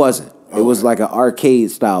 what? But it wasn't. It was like an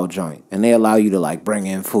arcade-style joint. And they allow you to, like, bring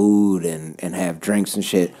in food and have drinks and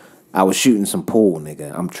shit. I was shooting some pool,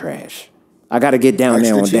 nigga. I'm trash. I got to get down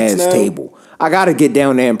there on Dad's table. I got to get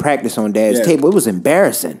down there and practice on Dad's table. It was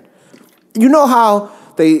embarrassing. You know how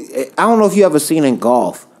I don't know if you ever seen in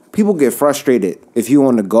golf, people get frustrated if you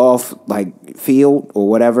on the golf, like, field or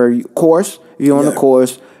whatever course. If you're on the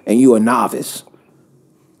course and you a novice.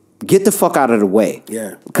 Get the fuck out of the way.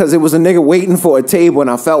 Yeah. Because it was a nigga waiting for a table and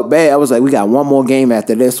I felt bad. I was like, we got one more game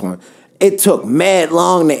after this one. It took mad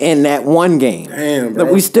long to end that one game. Damn, bro.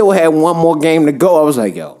 But we still had one more game to go. I was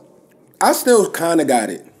like, yo. I still kind of got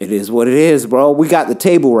it. It is what it is, bro. We got the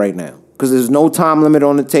table right now. Because there's no time limit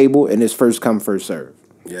on the table and it's first come, first serve.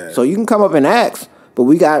 Yeah. So you can come up and ask, but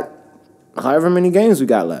we got however many games we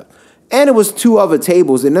got left. And it was 2 other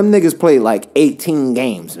tables and them niggas played like 18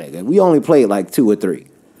 games, nigga. We only played like 2 or 3.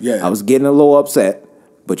 Yeah. I was getting a little upset,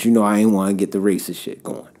 but you know I ain't want to get the racist shit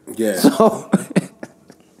going. Yeah. So,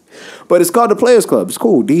 but it's called the Players Club. It's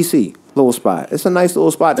cool. DC. Little spot. It's a nice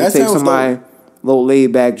little spot to take somebody, little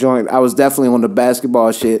laid back joint. I was definitely on the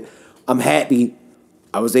basketball shit. I'm happy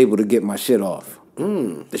I was able to get my shit off.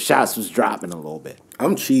 The shots was dropping a little bit.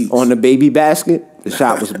 I'm cheap. On the baby basket, the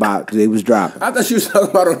shot was about, they was dropping. I thought you was talking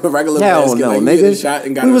about on the regular Hell basket. no, like nigga. Shot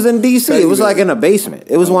and got we was in DC. It was like in a basement.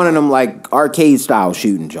 It was one of them like arcade style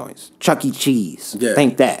shooting joints. Chuck E. Cheese. Yeah.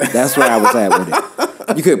 Think that. That's where I was at with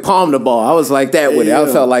it. You could palm the ball. I was like that with it. I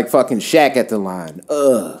felt like fucking Shaq at the line.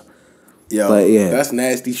 Ugh. Yo, but yeah, that's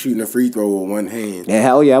nasty shooting a free throw with one hand. Yeah,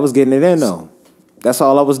 hell yeah, I was getting it in though. That's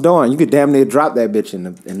all I was doing. You could damn near drop that bitch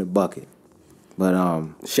in the bucket. But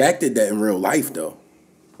Shaq did that in real life though.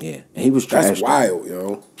 Yeah, and he was trash. That's wild,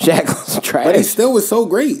 yo. Shaq was trash. But he still was so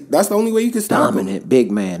great. That's the only way you could stop him. Dominant, big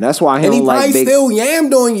man. That's why he and don't he like probably big... still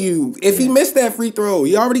yammed on you. If he missed that free throw,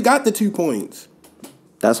 he already got the 2 points.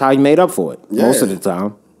 That's how he made up for it most of the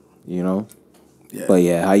time, you know. Yeah. But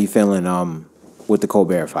yeah, how you feeling with the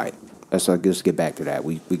Colbert fight? Let's just get back to that.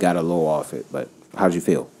 We got a little off it, but how'd you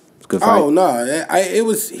feel? It's a good fight. Oh no, it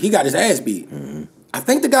was. He got his ass beat. Mm-hmm. I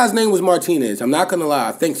think the guy's name was Martinez. I'm not gonna lie.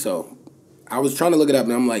 I think so. I was trying to look it up,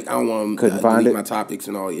 and I'm like, I don't want to delete my topics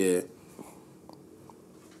and all. Yeah.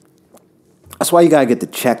 That's why you gotta get the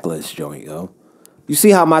checklist joint, yo. You see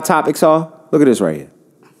how my topics are? Look at this right here.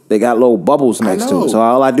 They got little bubbles next to it. So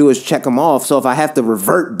all I do is check them off. So if I have to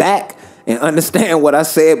revert back and understand what I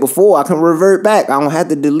said before, I can revert back. I don't have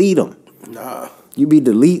to delete them. Nah. You be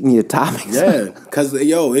deleting your topics. Yeah, because,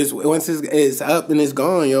 yo, once it's up and it's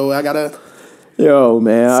gone, yo, I gotta... Yo,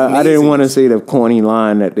 man, I didn't want to say the corny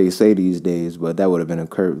line that they say these days, but that would have been a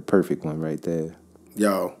perfect one right there.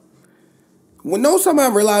 Yo. Know something I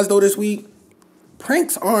realized, though, this week?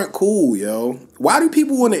 Pranks aren't cool, yo. Why do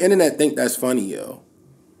people on the internet think that's funny, yo?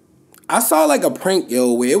 I saw, like, a prank,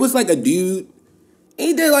 yo, where it was, like, a dude.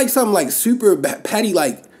 He did, like, something, like, super petty,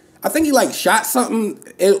 like... I think he, like, shot something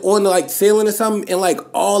on the, like, ceiling or something, and, like,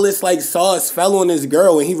 all this, like, sauce fell on this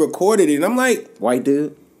girl, and he recorded it, and I'm like... White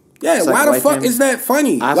dude? Yeah, it's why like the fuck family? Is that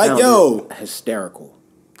funny? I like, yo... hysterical.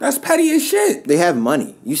 That's petty as shit. They have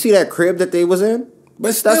money. You see that crib that they was in?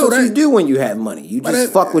 But still, that's what you do when you have money. You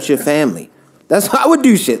just fuck with your family. That's how I would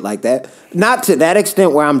do shit like that. Not to that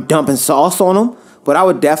extent where I'm dumping sauce on them, but I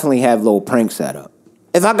would definitely have little pranks set up.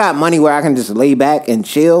 If I got money where I can just lay back and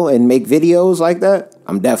chill and make videos like that,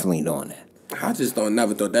 I'm definitely doing that. I just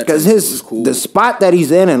never thought that because was cool. The spot that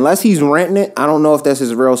he's in, unless he's renting it, I don't know if that's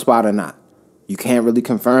his real spot or not. You can't really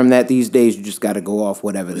confirm that these days. You just got to go off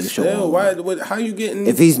whatever they show. How you getting?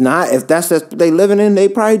 If he's not, if that's what they living in, they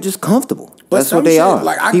probably just comfortable. But that's what they are.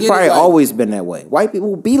 Like, he probably always been that way. White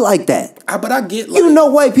people be like that. But I get, like, you know,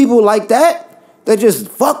 white people like that. They just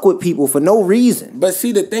fuck with people for no reason. But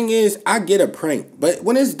see, the thing is, I get a prank, but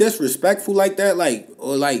when it's disrespectful like that, like,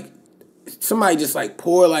 or like somebody just like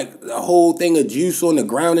pour like a whole thing of juice on the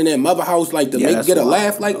ground in their mother house, like to get a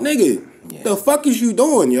laugh, like, nigga, the fuck is you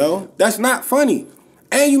doing, yo? That's not funny.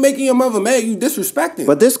 And you making your mother mad, you disrespecting.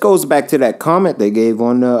 But this goes back to that comment they gave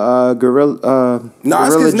on the Gorilla. No,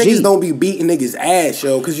 it's because niggas don't be beating niggas' ass,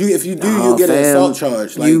 yo. Because if you do, you'll get an assault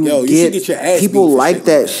charge. Like, you should get your ass beat. People like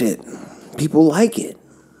that shit. People like it.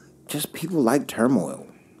 Just people like turmoil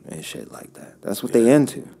and shit like that. That's what they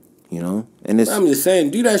into, you know? And it's, I'm just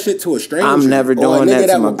saying, do that shit to a stranger. I'm never doing that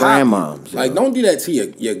to my grandmoms. Like, don't do that to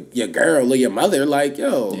your girl or your mother. Like,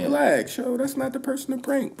 yo, relax, yo. That's not the person to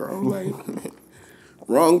prank, bro. Like,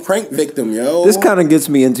 wrong prank victim, yo. This kind of gets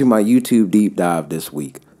me into my YouTube deep dive this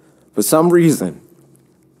week. For some reason,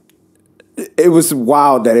 it was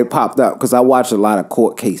wild that it popped up because I watched a lot of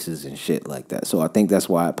court cases and shit like that. So I think that's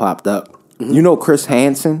why it popped up. Mm-hmm. You know Chris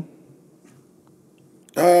Hansen?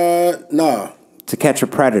 No. To Catch a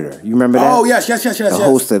Predator. You remember that? Oh, yes. The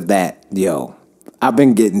host of that, yo. I've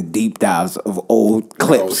been getting deep dives of old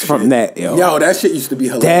clips from that, yo. Yo, that shit used to be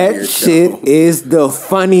hilarious. That shit is the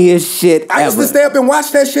funniest shit ever. I used to stay up and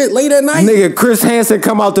watch that shit late at night. Nigga, Chris Hansen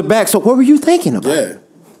come out the back. So what were you thinking about? Yeah.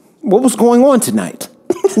 What was going on tonight?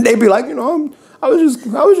 They'd be like, you know, I was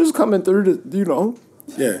just coming through to, you know.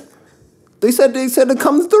 Yeah. They said to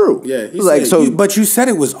come through. Yeah, he like, so, but you said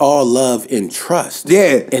it was all love and trust.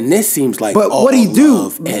 Yeah, and this seems like all what he do?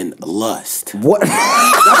 Love and lust. What?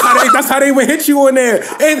 that's how they would hit you on there.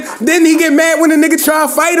 And then he get mad when a nigga try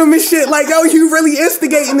to fight him and shit. Like, yo, you really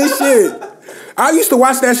instigating this shit. I used to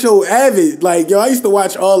watch that show avid. Like, yo, I used to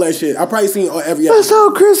watch all that shit. I probably seen every episode. That's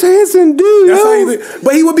how Chris Hansen do, That's yo. how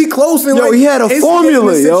but he would be close and he had a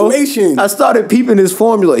formula, yo. Situation. I started peeping his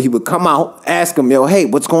formula. He would come out, ask him, yo, hey,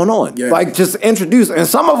 what's going on? Yeah. Like, just introduce. And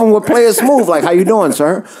some of them would play it smooth, like, how you doing,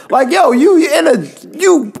 sir? Like, yo,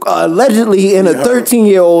 you allegedly in a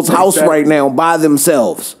 13-year-old's house right now by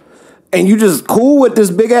themselves. And you just cool with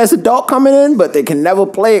this big ass adult coming in, but they can never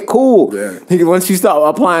play it cool. Yeah. Once you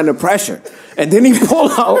start applying the pressure, and then he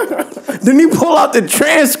pull out the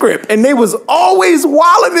transcript, and they was always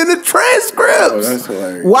wilding in the transcripts. Oh, that's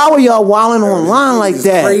hilarious. Why were y'all wilding online like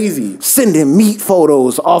that? Crazy. Sending meat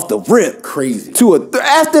photos off the rip. Crazy.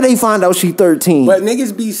 After they find out she 13. But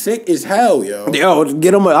niggas be sick as hell, yo. Yo,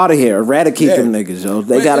 get them out of here. Eradicate them niggas, yo.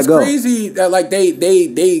 They gotta go. It's crazy that like they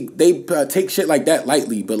take shit like that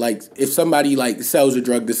lightly, but like if somebody like sells a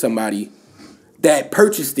drug to somebody that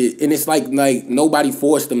purchased it, and it's like nobody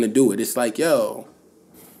forced them to do it. It's like, yo,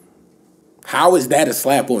 how is that a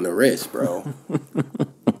slap on the wrist, bro?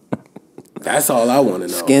 That's all I want to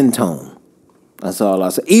know. Skin tone. That's all I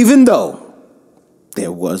say. Even though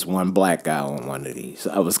there was one black guy on one of these,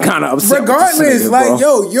 I was kind of upset. Regardless, nigga, like,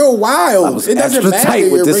 yo, you're wild. I was extra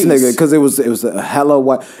tight with this nigga because it was a hella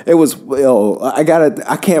white. It was, yo, I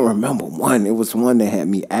can't remember one. It was one that had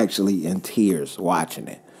me actually in tears watching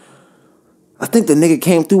it. I think the nigga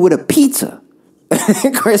came through with a pizza.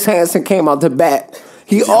 Chris Hansen came out the back.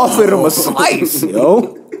 He offered him a slice,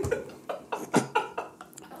 yo.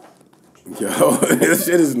 Yo, this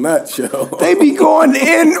shit is nuts, yo. They be going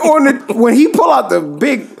in on the when he pull out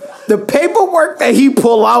the paperwork that he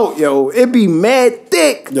pull out, yo. It be mad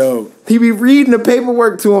thick. Yo, he be reading the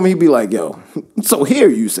paperwork to him. He be like, yo. So here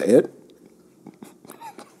you said.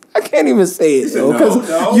 I can't even say it, yo, because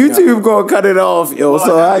YouTube gonna cut it off, yo. Well,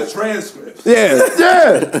 so I the transcript.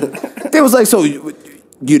 Yeah. They was like, so you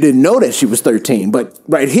didn't know that she was 13, but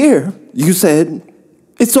right here you said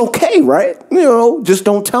it's okay, right? You know, just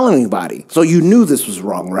don't tell anybody. So you knew this was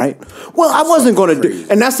wrong, right? Well, I wasn't gonna do,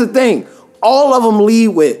 and that's the thing. All of them lead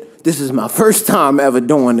with, "This is my first time ever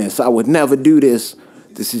doing this. I would never do this.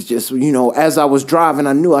 This is just, you know, as I was driving,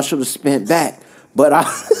 I knew I should have spent back." But I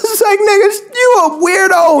was like, niggas, you a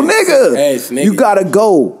weirdo, nigga. You gotta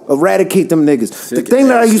go. Eradicate them niggas. The thing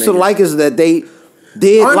that I used to like is that they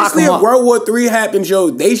did lock them up. Honestly, if World War III happens, yo,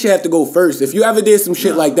 they should have to go first. If you ever did some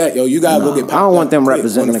shit like that, yo, you gotta go get popped. I don't want them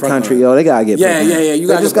representing the country, yo. They gotta get put down. Yeah. You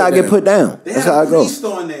just gotta get put down. They That's have how a it goes. priest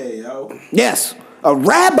on there, yo. Yes, a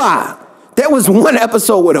rabbi. There was one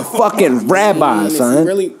episode with a fucking rabbi, son.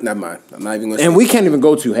 Really? Never mind. I'm not even gonna. And we can't even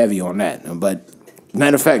go too heavy on that, but.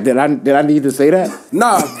 Matter of fact, did I need to say that?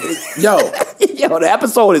 Nah, yo, the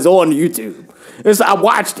episode is on YouTube. I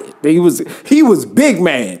watched it. He was big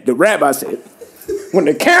man. The rabbi said, when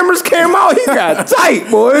the cameras came out, he got tight,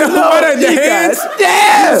 boy. He was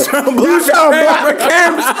trying to block the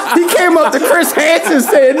cameras. He came up to Chris Hansen and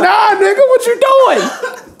said, "Nah, nigga, what you doing?"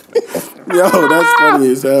 Yo, that's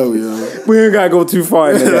funny as hell, yo. We ain't gotta go too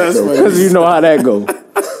far into that because you know how that go.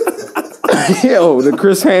 Yo, the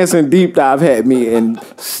Chris Hansen deep dive had me in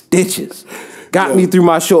stitches. Got me through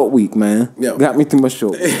my short week, man. Got me through my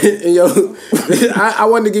short week. Yo, I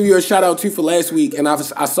wanted to give you a shout out too for last week, and I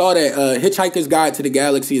saw that Hitchhiker's Guide to the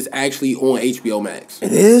Galaxy is actually on HBO Max.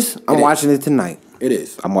 It is? I'm watching it tonight. It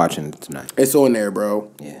is. I'm watching it tonight. It's on there, bro.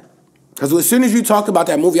 Yeah. Because as soon as you talked about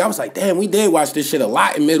that movie, I was like, damn, we did watch this shit a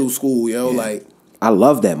lot in middle school, yo. Yeah. Like, I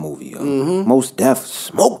love that movie, yo. Mm-hmm. Most Def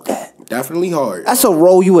smoked that. Definitely hard. That's a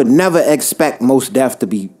role you would never expect Most Def to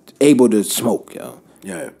be able to smoke, yo.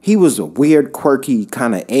 Yeah. He was a weird, quirky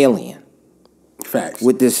kind of alien. Facts.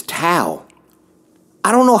 With this towel.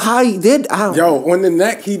 I don't know how he did. Yo, on the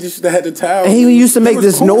neck, he just had the towel. And he used to make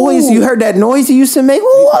this noise. You heard that noise he used to make?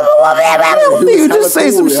 You just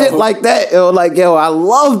say some shit like that. Yo, like, yo, I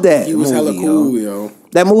love that. He was hella cool, yo.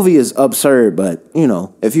 That movie is absurd, but, you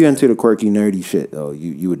know, if you're into the quirky, nerdy shit, though,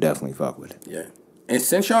 you would definitely fuck with it. Yeah. And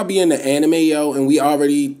since y'all be in the anime, yo, and we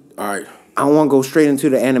already, all right. I want to go straight into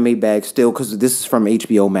the anime bag still, because this is from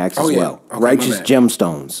HBO Max as well. Okay, Righteous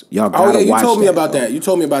Gemstones. Y'all gotta watch that. You told me about that. You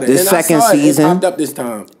told me about it. This second season. It popped up this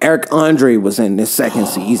time. Eric Andre was in this second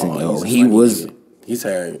season, yo. He's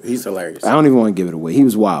hilarious. I don't even want to give it away. He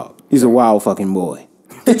was wild. He's a wild fucking boy.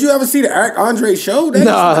 Did you ever see the Eric Andre show?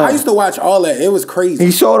 I used to watch all that. It was crazy.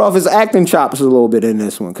 He showed off his acting chops a little bit in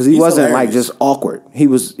this one because he wasn't hilarious. Like just awkward. He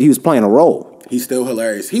was playing a role. He's still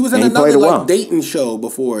hilarious. He was in another dating show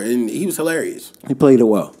before, and he was hilarious. He played it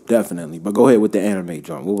well, definitely. But go ahead with the anime,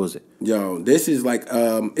 John. What was it? Yo, this is like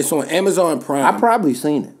it's on Amazon Prime. I probably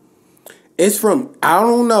seen it. It's from I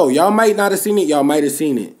don't know. Y'all might not have seen it. Y'all might have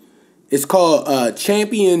seen it. It's called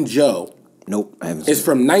Champion Joe. Nope, I haven't seen it. It's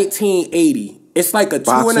from 1980. It's like a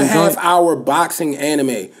 2.5 hour boxing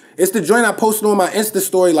anime. It's the joint I posted on my Insta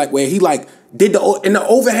story, like where he like did in the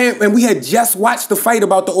overhand, and we had just watched the fight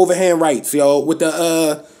about the overhand rights, yo, with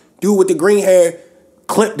the dude with the green hair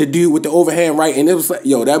clipped the dude with the overhand right, and it was like,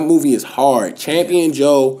 yo, that movie is hard. Champion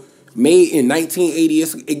Joe, made in 1980.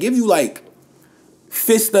 It give you like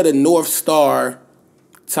Fist of the North Star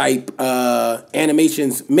type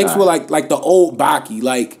animations mixed with like the old Baki,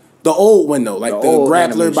 like the old one though, like the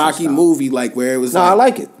Grappler Baki movie, like where it was. No, I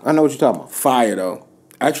like it. I know what you're talking about. Fire though,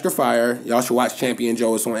 extra fire. Y'all should watch Champion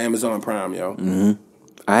Joe. It's on Amazon Prime, yo. Mm-hmm.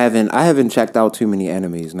 I haven't checked out too many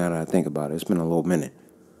animes now that I think about it. It's been a little minute.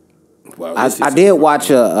 Well, I did watch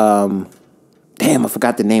a damn, I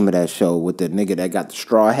forgot the name of that show with the nigga that got the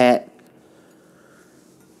straw hat.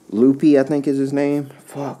 Loopy, I think is his name.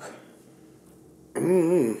 Fuck.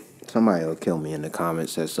 Somebody will kill me in the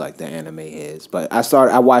comments. That's like the anime is. But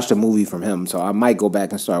I watched a movie from him, so I might go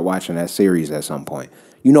back and start watching that series at some point.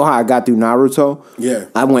 You know how I got through Naruto? Yeah.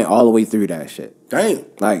 I went all the way through that shit. Dang.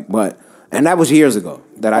 Like, and that was years ago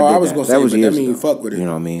that I did that. I was gonna say, that was years ago. Fuck with it. You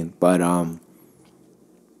know what I mean? But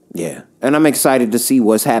yeah. And I'm excited to see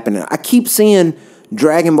what's happening. I keep seeing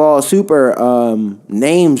Dragon Ball Super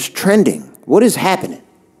names trending. What is happening?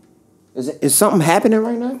 Is something happening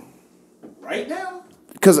right now? Right now?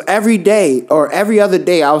 Because every day or every other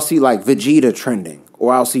day I'll see like Vegeta trending,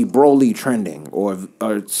 or I'll see Broly trending, or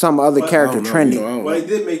some other character trending. Well, they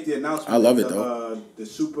did make the announcement. I love it though. The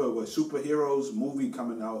superheroes movie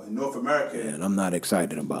coming out in North America. Yeah, and I'm not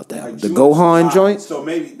excited about that. Like the Gohan joint. So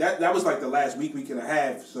maybe that was like the last week and a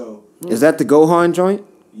half. So is that the Gohan joint?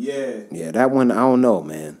 Yeah. Yeah, that one I don't know,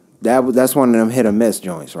 man. That's one of them hit or miss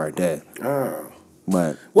joints right there. Oh.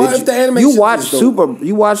 But if the animation you watched the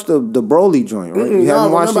Broly joint, right? You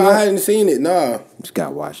haven't watched it yet? I hadn't seen it. Nah, you just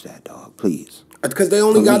gotta watch that, dog. Please. Because they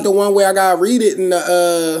only got the one where I gotta read it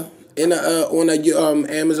on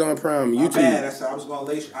Amazon Prime YouTube. That's I was gonna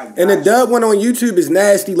lay. And the dub one on YouTube is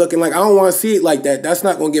nasty looking. Like I don't want to see it like that. That's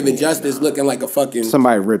not gonna give it justice. Looking like a fucking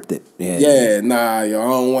somebody ripped it. Yeah, nah, yo, I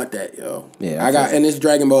don't want that, yo. Yeah, I got and it's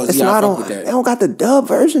Dragon Ball Z. I fuck with that. They don't got the dub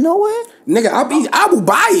version nowhere. Nigga, I will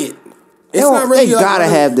buy it. It's not really. They gotta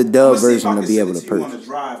have the dub version to be able to purchase. On the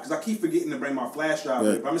drive, because I keep forgetting to bring my flash drive.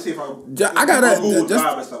 Yeah. I'm gonna see if I gotta Google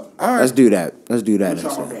Drive or something. All right. Let's do that.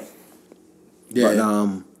 Instead. Yeah.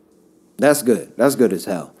 But that's good. That's good as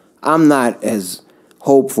hell. I'm not as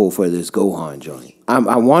hopeful for this Gohan joint.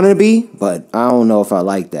 I want to be, but I don't know if I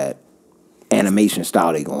like that animation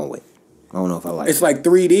style they going with. I don't know if I like. It's like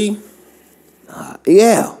 3D.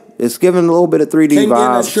 Yeah, it's giving a little bit of 3D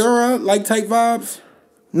vibes. Ashura like type vibes.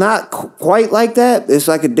 Not quite like that. It's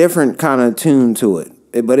like a different kind of tune to it,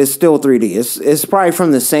 but it's still 3D. It's probably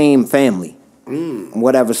from the same family,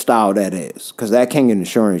 whatever style that is. Because that Kengan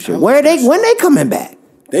Ashura shit. When they coming back?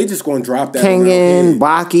 They just gonna drop that. Kengan,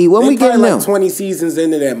 Baki. When we getting them? 20 seasons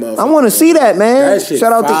into that motherfucker. I want to see that, man. That shit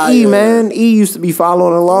Shout out fire, to E, man. E used to be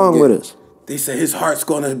following along with us. They say his heart's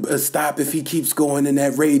gonna stop if he keeps going in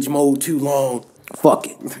that rage mode too long. Fuck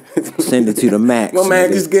it. Send it to the max. My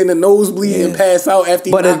man just getting a nosebleed and pass out after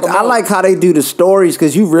he But I like how they do the stories,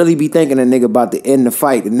 because you really be thinking a nigga about to end the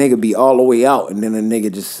fight. The nigga be all the way out, and then the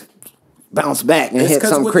nigga just bounce back and hit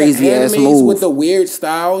some crazy ass move. With the weird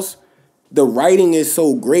styles, the writing is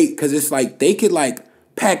so great, because it's like they could like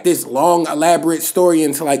pack this long, elaborate story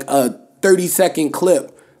into like a 30-second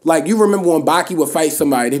clip. Like, you remember when Baki would fight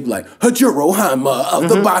somebody, they'd be like, Hajiro Hanma of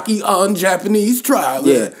the Baki on Japanese trial.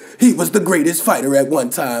 Yeah. He was the greatest fighter at one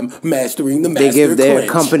time, mastering the master They give their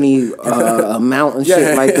clinch. company amount and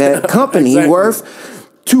shit like that. Company exactly.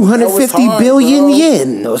 worth 250 billion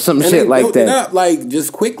yen or some shit like that. It up, like,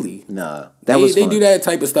 just quickly. Nah, was fun. They do that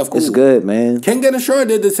type of stuff cool. It's good, man. Kengan Ashura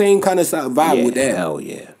did the same kind of vibe with that. Hell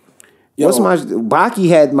yeah. Baki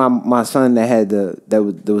had my son that had there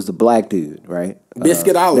was the black dude, right?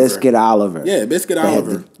 Biscuit Oliver. Biscuit Oliver. Yeah, Biscuit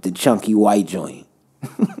Oliver. Had the chunky white joint.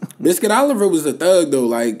 Biscuit Oliver was a thug though.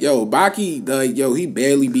 Like, yo, Baki, he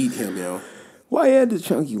barely beat him, yo. Why had the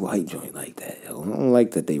chunky white joint like that, yo? I don't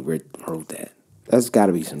like that they wrote that. That's got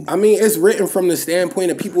to be some. I mean, it's written from the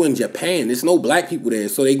standpoint of people in Japan. There's no black people there,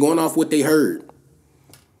 so they going off what they heard.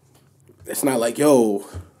 It's not like, yo.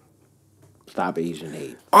 Stop Asian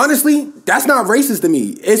hate. Honestly, that's not racist to me.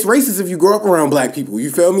 It's racist if you grow up around black people.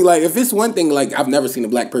 You feel me? Like, if it's one thing, like, I've never seen a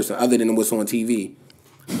black person other than what's on TV.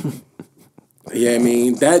 Yeah, I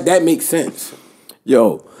mean, that makes sense.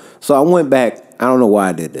 Yo, so I went back. I don't know why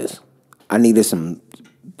I did this. I needed some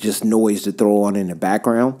just noise to throw on in the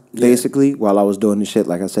background, basically, while I was doing the shit.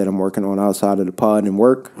 Like I said, I'm working on outside of the pod and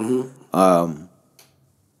work. I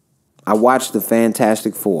watched the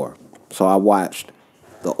Fantastic Four. So I watched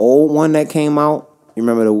the old one that came out You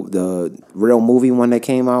remember the real movie one that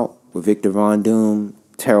came out with Victor Von Doom,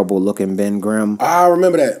 terrible looking Ben Grimm? I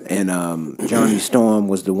remember that. And Johnny Storm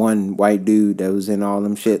was the one white dude that was in all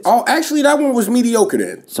them shits. Oh, actually, that one was mediocre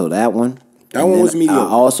then. So that one? That one was mediocre.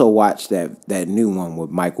 I also watched that new one with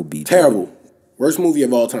Michael B. Terrible. Jordan. Worst movie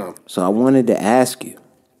of all time. So I wanted to ask you,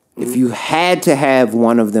 if you had to have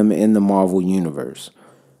one of them in the Marvel Universe,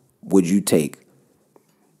 would you take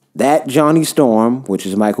that Johnny Storm, which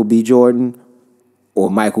is Michael B. Jordan, or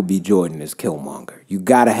Michael B. Jordan as Killmonger? You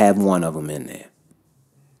got to have one of them in there.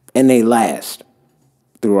 And they last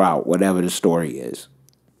throughout whatever the story is.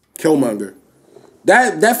 Killmonger.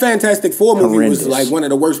 That Fantastic Four movie Horrendous. was like one of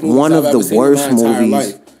the worst movies I've ever seen in my entire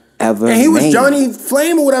life. Ever and he was made. Johnny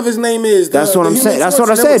Flame or whatever his name is. That's what I'm saying. That's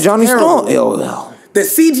what I said. Johnny Storm. The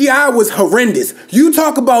CGI was horrendous. You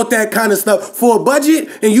talk about that kind of stuff for a budget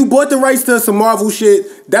and you bought the rights to some Marvel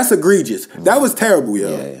shit, that's egregious. That was terrible, yo.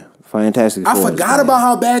 Yeah. Fantastic Four. I forgot about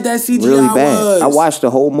how bad that CGI really bad. was. I watched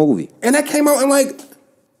the whole movie. And that came out in like,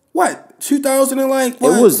 what? 2000 and like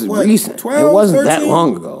what? It was recent. 12, it wasn't 13? that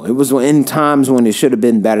long ago. It was in times when it should have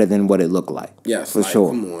been better than what it looked like. Yes, for like, sure.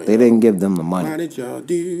 Come on, they didn't give them the money. Why did y'all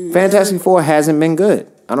do Fantastic Four hasn't been good.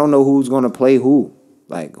 I don't know who's going to play who.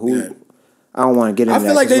 Like who? Yeah. I don't want to get into that. I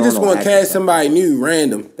feel like they just want to cast somebody new,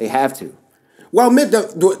 random. They have to. Well,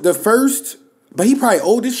 the first, but he probably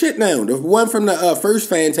old as shit now. The one from the first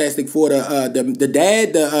Fantastic Four, the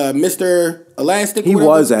dad, Mr. Elastic. He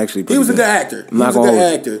was actually pretty He was a good actor. He was a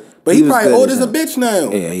good actor. But he probably old as a bitch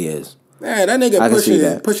now. Yeah, he is. Man, that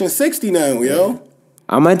nigga pushing 60 now, yo.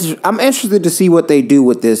 I'm interested to see what they do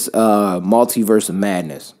with this multiverse of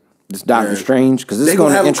madness. This Doctor Strange, because it's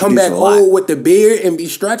going to introduce come back old with the beard and be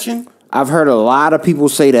stretching. I've heard a lot of people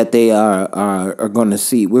say that they are going to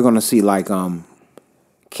see. We're going to see like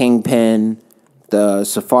Kingpin, the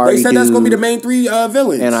Safari. They said that's going to be the main three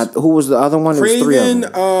villains. And who was the other one? Craven, it was three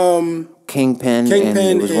of them. Kingpin, and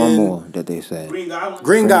there was one more that they said.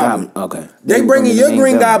 Green Goblin. Okay. They bringing your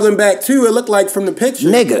Green Goblin back too. It looked like from the picture.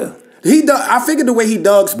 Nigga. I figured the way he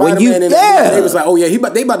dug Spider-Man in they was like, oh yeah,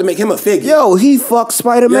 they about to make him a figure. Yo, he fucked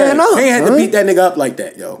Spider-Man up. They had to beat that nigga up like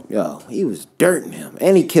that, yo. Yo, he was dirting him.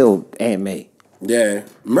 And he killed Aunt May. Yeah.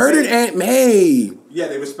 Murdered Aunt May. Yeah,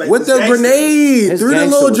 they respect with the grenade. Threw the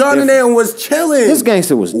little John in there and was chilling. His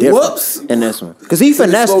gangster was different. Whoops. In this one. Because he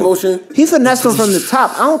finessed him. He finessed him from the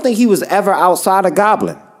top. I don't think he was ever outside of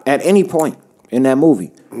Goblin at any point in that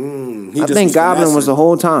movie. I think Goblin was the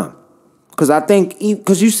whole time. Because I think,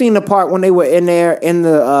 because you seen the part when they were in there in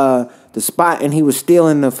the spot and he was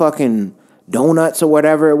stealing the fucking donuts or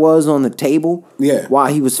whatever it was on the table. Yeah. While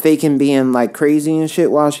he was faking being like crazy and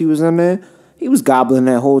shit while she was in there. He was Goblin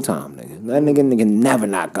that whole time, nigga. That nigga never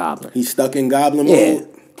not Goblin. He's stuck in Goblin mode? Yeah.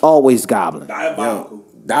 Always Goblin. Diabolical.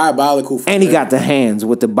 Diabolical. And he got the hands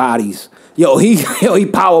with the bodies. Yo, he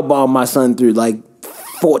powerbombed my son through like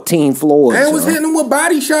 14 floors. And was hitting him with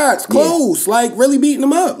body shots, close, like really beating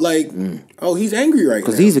him up. Like, oh, he's angry right now.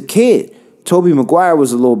 Because he's a kid. Tobey Maguire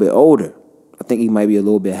was a little bit older. I think he might be a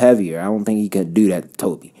little bit heavier. I don't think he could do that to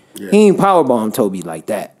Tobey. Yeah. He ain't powerbomb Tobey like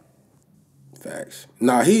that. Facts.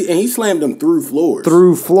 Nah, he slammed him through floors.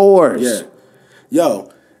 Through floors. Yeah.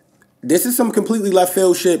 Yo, this is some completely left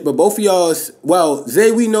field shit, but both of y'all, well,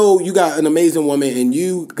 Zay, we know you got an amazing woman and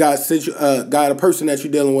you got a person that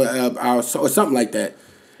you're dealing with or something like that.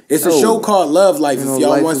 It's a show called Love Life. If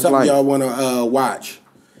y'all want something y'all want to watch.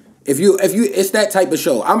 If you, it's that type of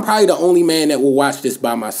show. I'm probably the only man that will watch this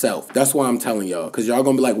by myself. That's why I'm telling y'all. Because y'all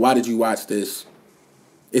going to be like, why did you watch this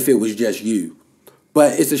if it was just you?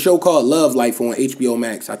 But it's a show called Love Life on HBO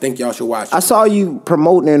Max. I think y'all should watch it. I saw you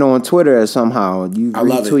promoting it on Twitter somehow. You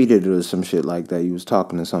retweeted it or some shit like that. You was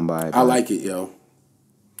talking to somebody. I like it, yo.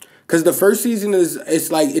 Because the first season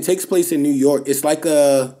it takes place in New York. It's like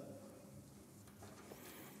a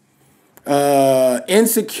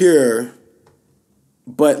Insecure,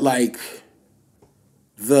 but like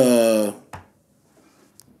the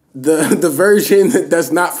version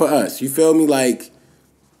that's not for us. You feel me? Like,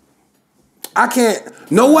 I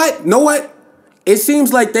can't. Know what? It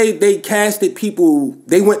seems like they casted people.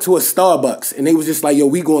 They went to a Starbucks and they was just like, yo,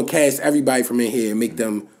 we gonna cast everybody from in here and make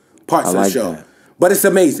them parts of the show. That. But it's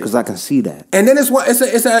amazing because I can see that. And then it's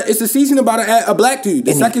a season about a black dude.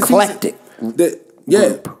 The second eclectic.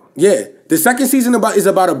 Yeah. The second season is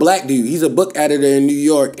about a black dude. He's a book editor in New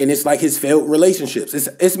York, and it's like his failed relationships.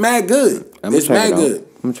 It's mad good. It's mad good.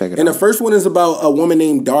 I'm gonna check it out. And the first one is about a woman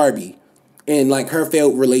named Darby and like her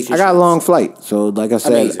failed relationship. I got a long flight, so like I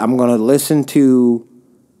said, amazing. I'm gonna listen to.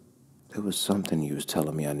 There was something you was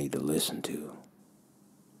telling me I need to listen to.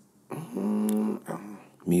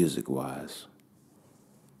 Music wise.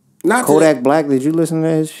 Not Kodak Black. Did you listen to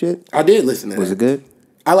his shit? I did listen to it. Was it good?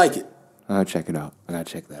 I like it. I'll check it out. I gotta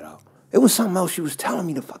check that out. It was something else she was telling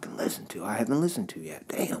me to fucking listen to. I haven't listened to yet.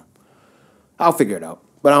 Damn. I'll figure it out.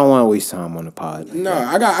 But I don't want to waste time on the pod. Like no,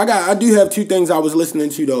 I do have two things I was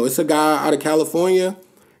listening to though. It's a guy out of California.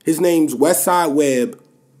 His name's Westside Webb.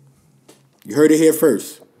 You heard it here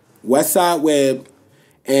first. Westside Webb,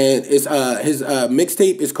 and it's his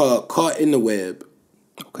mixtape is called Caught in the Web.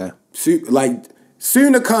 Okay.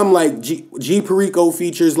 Soon to come, like G Perico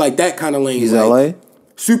features, like that kind of lane. He's like, LA?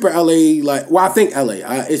 Super LA, I think LA.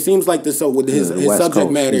 It seems like his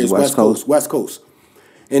subject matter is West Coast.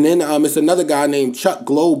 And then it's another guy named Chuck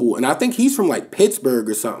Global, and I think he's from like Pittsburgh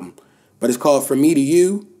or something. But it's called From Me to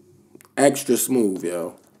You. Extra smooth,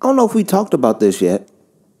 yo. I don't know if we talked about this yet.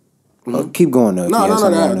 Keep going though. No,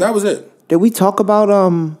 that was it. Did we talk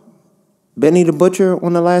about Benny the Butcher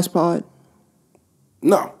on the last pod?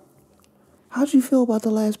 No. How'd you feel about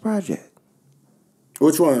the last project?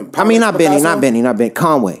 Which one? I mean, not Benny.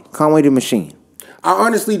 Conway the Machine. I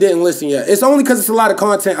honestly didn't listen yet. It's only because it's a lot of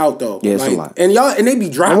content out though. Yeah, it's a lot. And they be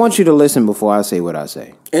dropping. I want you to listen before I say what I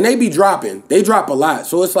say. And they be dropping. They drop a lot.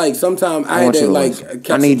 So it's like sometimes I had to like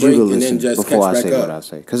catch I need a break you to and listen then just before I catch say back what up. I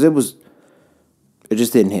say. Because it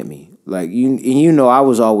just didn't hit me. Like you know, I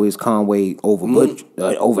was always Conway over Butch,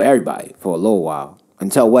 over everybody for a little while.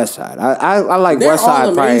 Until Westside. I like They're Westside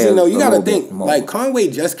all amazing though. You gotta think like Conway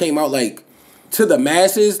just came out like to the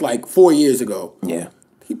masses like 4 years ago. Yeah.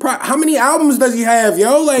 How many albums does he have,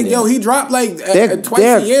 yo? Like, yo, he dropped like twice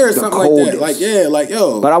a year or something like that. Like,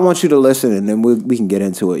 yo. But I want you to listen, and then we can get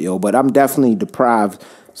into it, yo. But I'm definitely deprived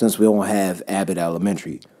since we don't have Abbott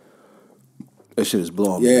Elementary. That shit is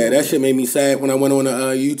blowing me. Yeah, that shit made me sad when I went on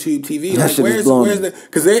YouTube TV. That like, shit is blowing me.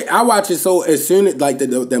 Because I watch it so as soon as, like,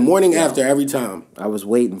 the morning after every time. I was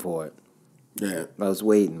waiting for it. Yeah. I was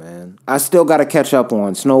waiting, man. I still got to catch up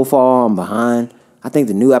on Snowfall. I'm behind. I think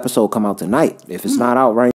the new episode come out tonight. If it's not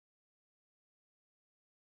out right